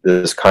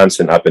this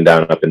constant up and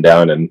down,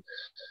 and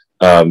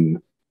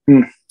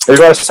there's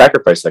a lot of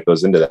sacrifice that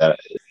goes into that.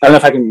 I don't know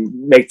if I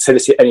can say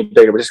this any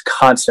bigger, but just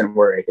constant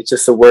worry. It's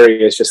just the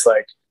worry is just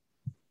like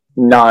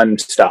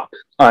nonstop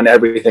on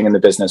everything in the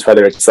business,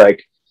 whether it's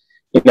like,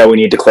 we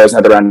need to close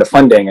another round of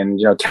funding and,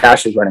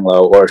 cash is running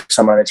low, or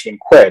someone on the team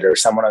quit, or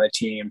someone on the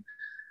team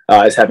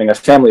is having a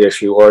family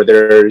issue, or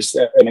there's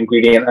an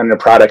ingredient in a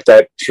product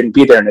that shouldn't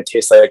be there and it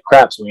tastes like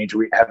crap, so we need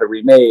to have it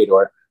remade,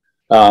 or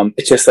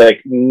it's just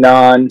like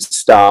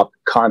nonstop,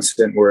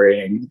 constant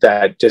worrying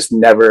that just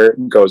never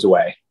goes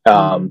away.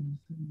 And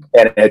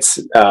it's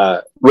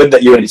with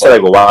that, you said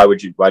like, well,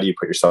 why do you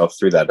put yourself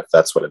through that if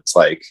that's what it's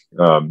like?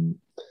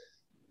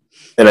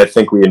 And I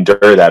think we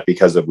endure that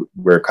because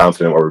we're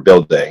confident what we're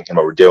building and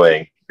what we're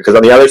doing. Because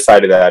on the other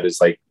side of that is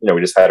like, we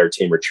just had our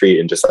team retreat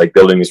and just like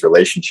building these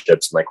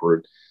relationships, and like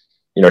we're,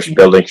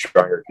 building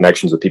stronger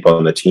connections with people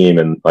on the team,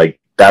 and like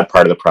that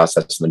part of the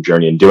process and the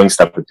journey and doing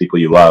stuff with people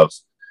you love.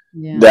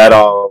 Yeah. That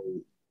all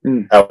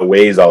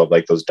outweighs all of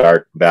like those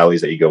dark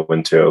valleys that you go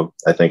into,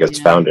 I think, as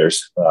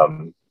founders.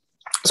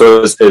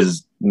 So it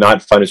is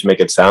not fun as you make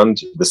it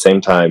sound. At the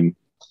same time,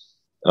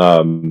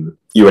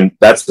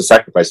 that's the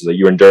sacrifices that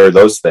you endure,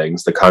 those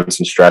things, the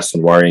constant stress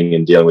and worrying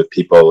and dealing with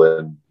people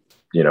and,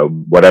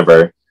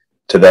 whatever,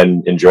 to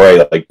then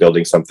enjoy like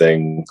building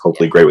something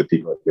hopefully great with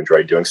people that you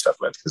enjoy doing stuff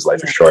with, because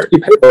life is short. You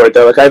pay for it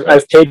though. Like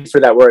I've paid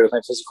for that work with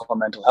my physical and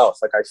mental health.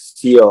 Like I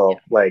feel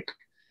like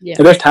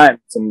and there's times,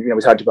 and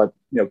we talked about,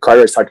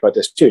 Carter's talked about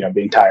this too,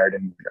 being tired,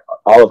 and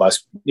all of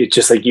us, it's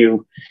just like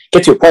you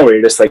get to a point where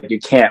you're just like, you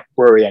can't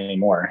worry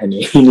anymore and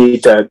you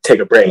need to take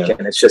a break.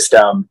 And it's just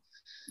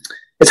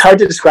it's hard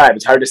to describe.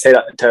 It's hard to say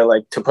that,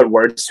 to put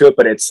words to it,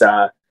 but it's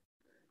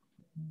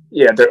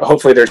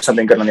hopefully there's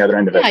something good on the other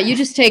end of it. Yeah, you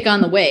just take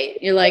on the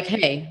weight. You're like,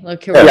 hey,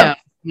 look, here we go. I'm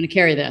going to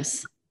carry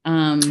this.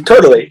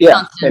 Totally.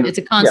 Yeah. It's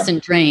a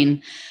constant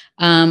drain.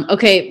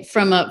 Okay.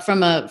 From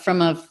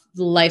a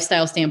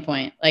lifestyle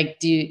standpoint, like,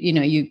 do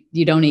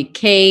you don't eat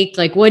cake?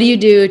 Like, what do you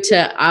do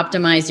to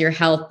optimize your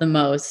health the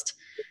most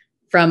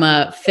from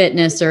a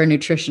fitness or a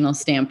nutritional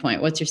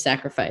standpoint? What's your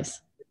sacrifice?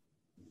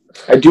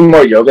 I do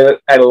more yoga.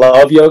 I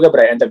love yoga, but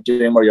I end up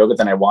doing more yoga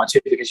than I want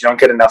to, because you don't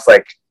get enough,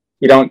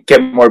 you don't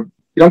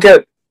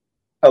get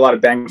a lot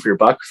of bang for your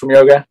buck from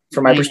yoga,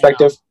 from my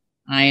perspective.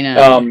 I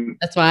know.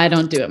 That's why I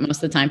don't do it most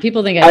of the time.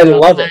 People think I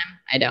love it.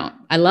 I don't.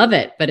 I love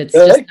it, but it's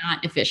just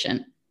not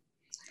efficient.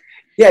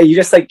 Yeah, you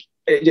just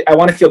I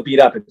want to feel beat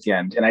up at the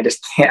end, and I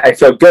just can't. I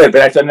feel good,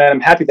 but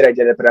I'm happy that I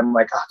did it. But I'm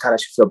like, oh God, I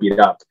should feel beat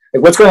up.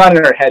 Like, what's going on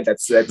in our head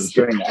that's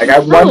doing that? Like,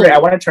 I'm wondering. I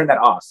want to turn that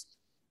off.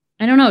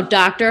 I don't know,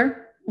 doctor.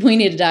 We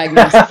need a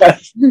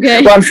diagnosis.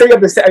 Okay. Well, I'm sure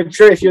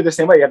if you're the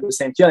same way, you have the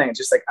same feeling. It's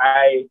just like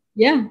I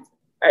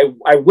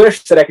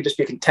wish that I could just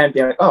be content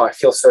being like, oh, I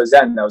feel so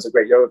zen. That was a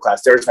great yoga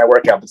class. There's my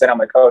workout. But then I'm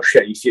like, oh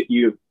shit,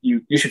 you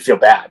should feel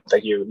bad.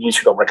 Like you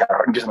should go work out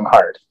hard and do something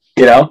hard.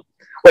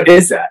 What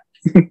is that?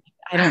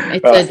 I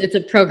don't, it's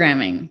a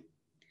programming.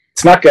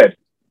 It's not good.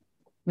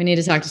 We need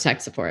to talk to tech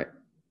support.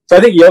 So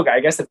I think yoga, I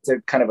guess it's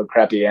a kind of a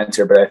crappy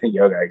answer, but I think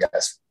yoga, I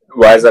guess.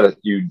 Why is that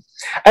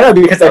I don't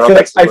know, because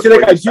I feel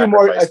like I do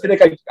more. I feel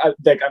like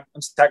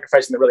I'm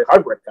sacrificing the really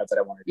hard workouts that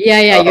I want to do.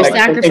 Yeah, you're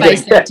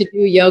sacrificing to do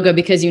yoga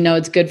because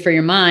it's good for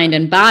your mind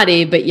and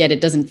body, but yet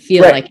it doesn't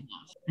feel like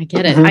enough. I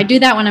get it. I do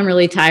that when I'm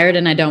really tired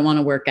and I don't want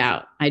to work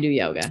out. I do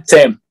yoga.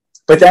 Same.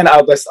 But then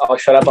I'll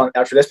shut up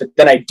after this. But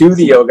then I do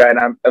the yoga, and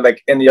I'm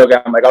like in the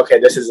yoga, I'm like, okay,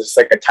 this is just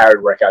like a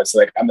tired workout. So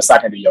like I'm just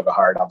not gonna do yoga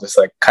hard. I'll just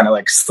kind of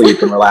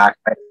sleep and relax.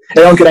 I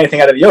don't get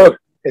anything out of the yoga.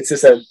 It's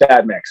just a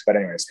bad mix. But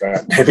anyways, go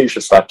ahead. Maybe you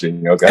should stop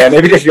doing yoga. Yeah,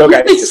 maybe just yoga.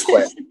 I just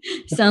quit.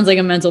 Sounds like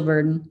a mental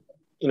burden.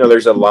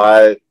 There's a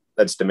lot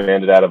that's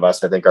demanded out of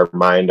us. I think our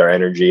mind, our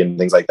energy, and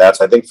things like that.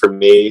 So I think for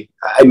me,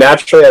 I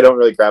don't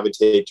really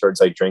gravitate towards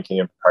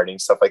drinking and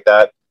partying, stuff like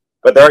that.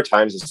 But there are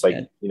times it's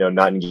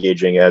not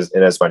engaging in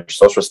as much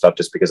social stuff,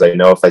 just because I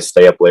know if I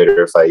stay up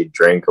later, if I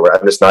drink, or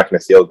I'm just not going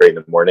to feel great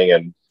in the morning.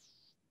 And,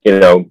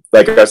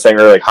 like I was saying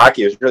earlier,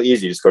 hockey is really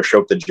easy. Just go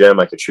show up the gym.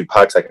 I could shoot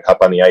pucks. I could hop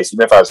on the ice.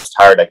 Even if I was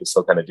tired, I could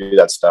still kind of do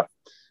that stuff.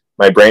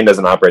 My brain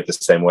doesn't operate the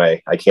same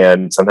way.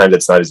 Sometimes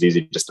it's not as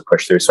easy just to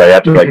push through. So I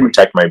have to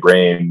protect my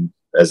brain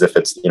as if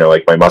it's,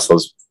 my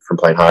muscles from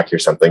playing hockey or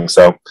something.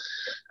 So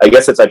I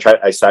guess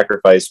I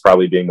sacrifice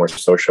probably being more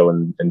social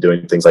and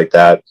doing things like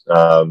that.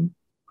 I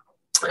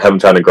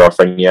haven't found a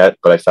girlfriend yet,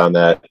 but I found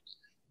that,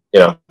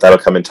 that'll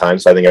come in time.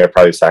 So I think I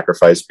probably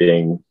sacrifice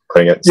putting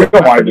it. You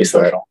don't want to be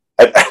social.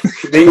 I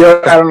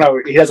don't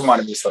know. He doesn't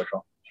want to be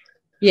social.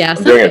 Yeah.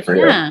 I'm doing it for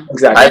you.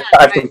 Exactly.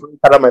 I've completely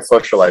cut out my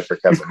social life for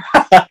Kevin.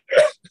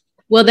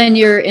 Well, then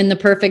you're in the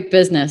perfect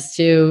business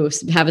to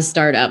have a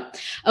startup.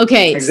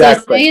 Okay.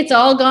 Exactly. So say it's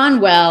all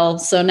gone well.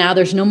 So now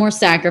there's no more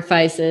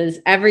sacrifices.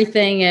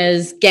 Everything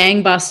is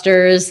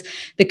gangbusters.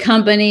 The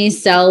company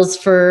sells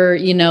for,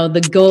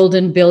 the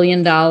golden $1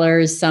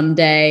 billion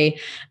someday.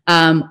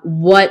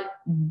 What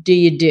do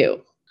you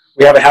do?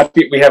 We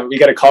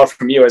got a call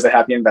from you as a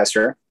happy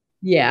investor.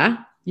 Yeah,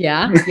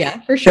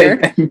 for sure.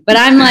 But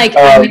I'm like,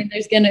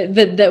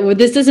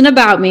 this isn't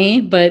about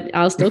me, but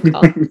I'll still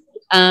call.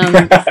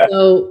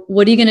 So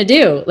what are you going to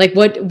do? Like,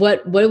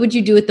 what would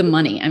you do with the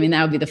money? I mean,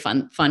 that would be the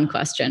fun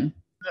question.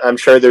 I'm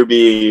sure there'd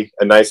be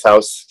a nice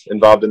house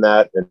involved in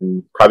that,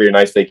 and probably a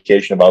nice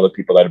vacation of all the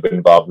people that have been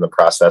involved in the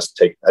process.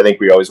 I think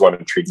we always want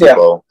to treat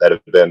people that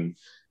have been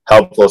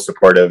helpful,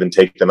 supportive, and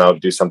take them out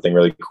and do something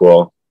really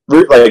cool.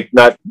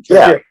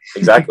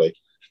 Exactly.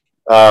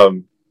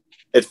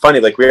 It's funny.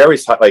 We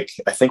always thought, I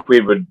think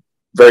we would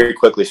very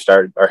quickly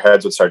our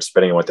heads would start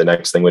spinning on what the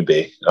next thing would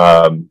be.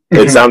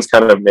 It sounds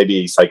kind of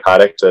maybe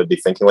psychotic to be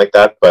thinking like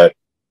that, but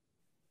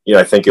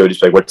I think it would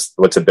just be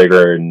what's a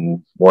bigger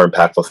and more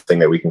impactful thing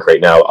that we can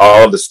create now.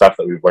 All of the stuff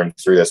that we've learned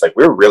through this,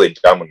 we were really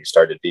dumb when we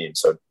started Beam.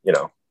 So,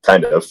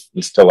 kind of,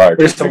 we still are.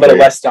 We're just a little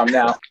less dumb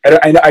now.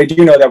 I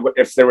do know that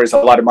if there was a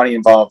lot of money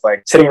involved,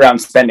 sitting around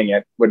spending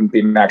it wouldn't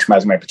be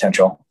maximizing my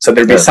potential. So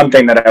there'd be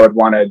something that I would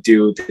want to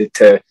do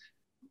to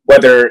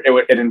whether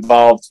it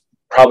involved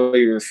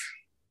probably,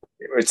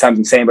 it sounds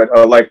insane, but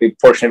a likely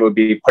portion of it would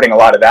be putting a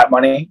lot of that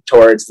money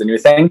towards the new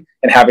thing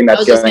and having that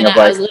feeling of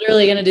I was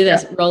literally going to do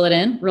this, roll it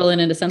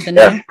into something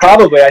new.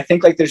 Probably. I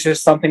think there's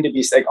just something to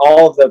be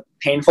all of the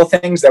painful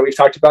things that we've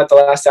talked about the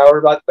last hour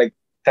about,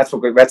 that's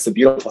the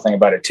beautiful thing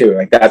about it too.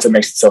 That's what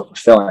makes it so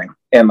fulfilling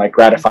and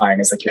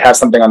gratifying is you have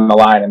something on the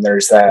line and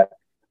there's that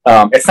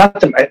it's not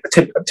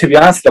to be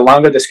honest, the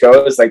longer this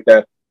goes, like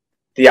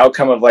the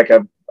outcome of like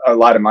a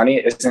lot of money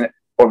isn't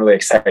overly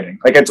exciting.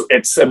 Like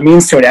it's a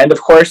means to an end,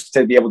 of course,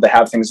 to be able to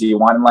have things that you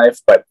want in life,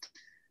 but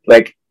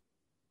like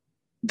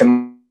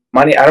the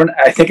money,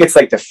 I think it's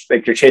like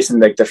you're chasing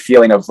like the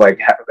feeling of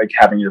like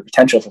having your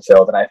potential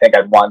fulfilled. And I think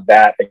I'd want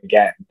that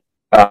again.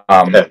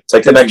 It's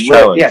like the next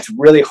challenge. Yeah, it's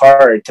really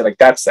hard to like,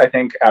 that's, I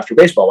think after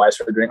baseball, why I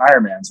started doing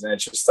Ironmans. And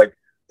it's just like,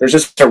 there's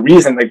just a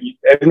reason, like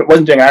I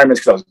wasn't doing Ironmans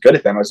because I was good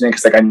at them. I was doing it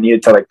because like I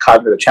needed to like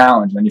conquer the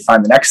challenge, and then you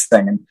find the next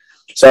thing. And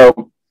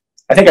so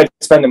I think I'd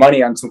spend the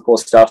money on some cool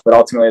stuff, but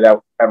ultimately I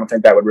don't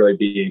think that would really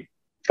be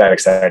that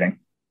exciting.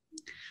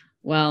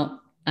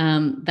 Well,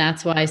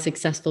 that's why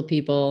successful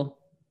people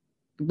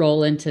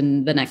roll into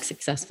the next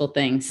successful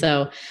thing.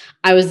 So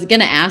I was going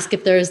to ask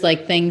if there's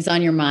like things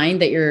on your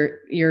mind that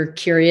you're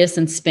curious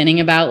and spinning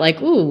about, like,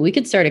 ooh, we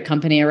could start a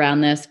company around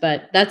this,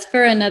 but that's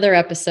for another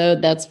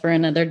episode. That's for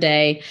another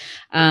day.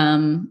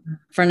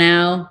 For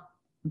now,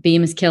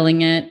 Beam is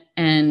killing it.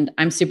 And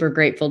I'm super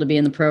grateful to be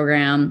in the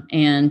program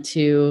and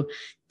to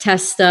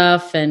test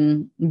stuff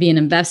and be an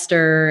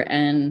investor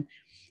and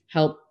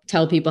help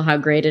tell people how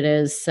great it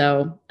is.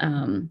 So,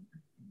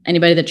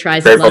 anybody that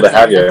tries it loves it.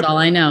 That's all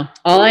I know.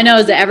 All I know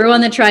is that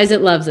everyone that tries it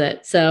loves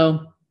it.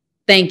 So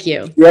thank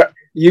you. Yeah,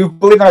 you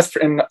believe in us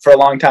for a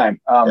long time.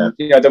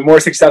 You know, the more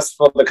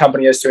successful the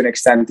company is to an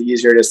extent, the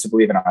easier it is to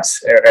believe in us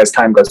as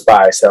time goes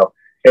by. So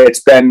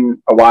it's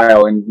been a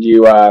while, and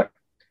you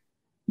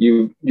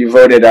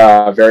voted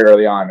very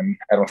early on, and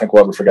I don't think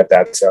we'll ever forget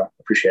that. So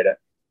appreciate it.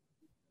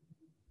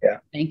 Yeah.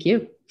 Thank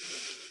you.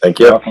 Thank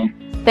you. You're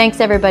welcome.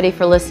 Thanks everybody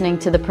for listening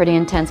to the Pretty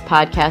Intense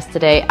podcast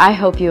today. I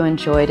hope you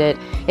enjoyed it.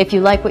 If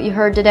you like what you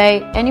heard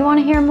today and you want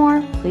to hear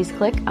more, please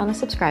click on the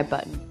subscribe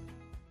button.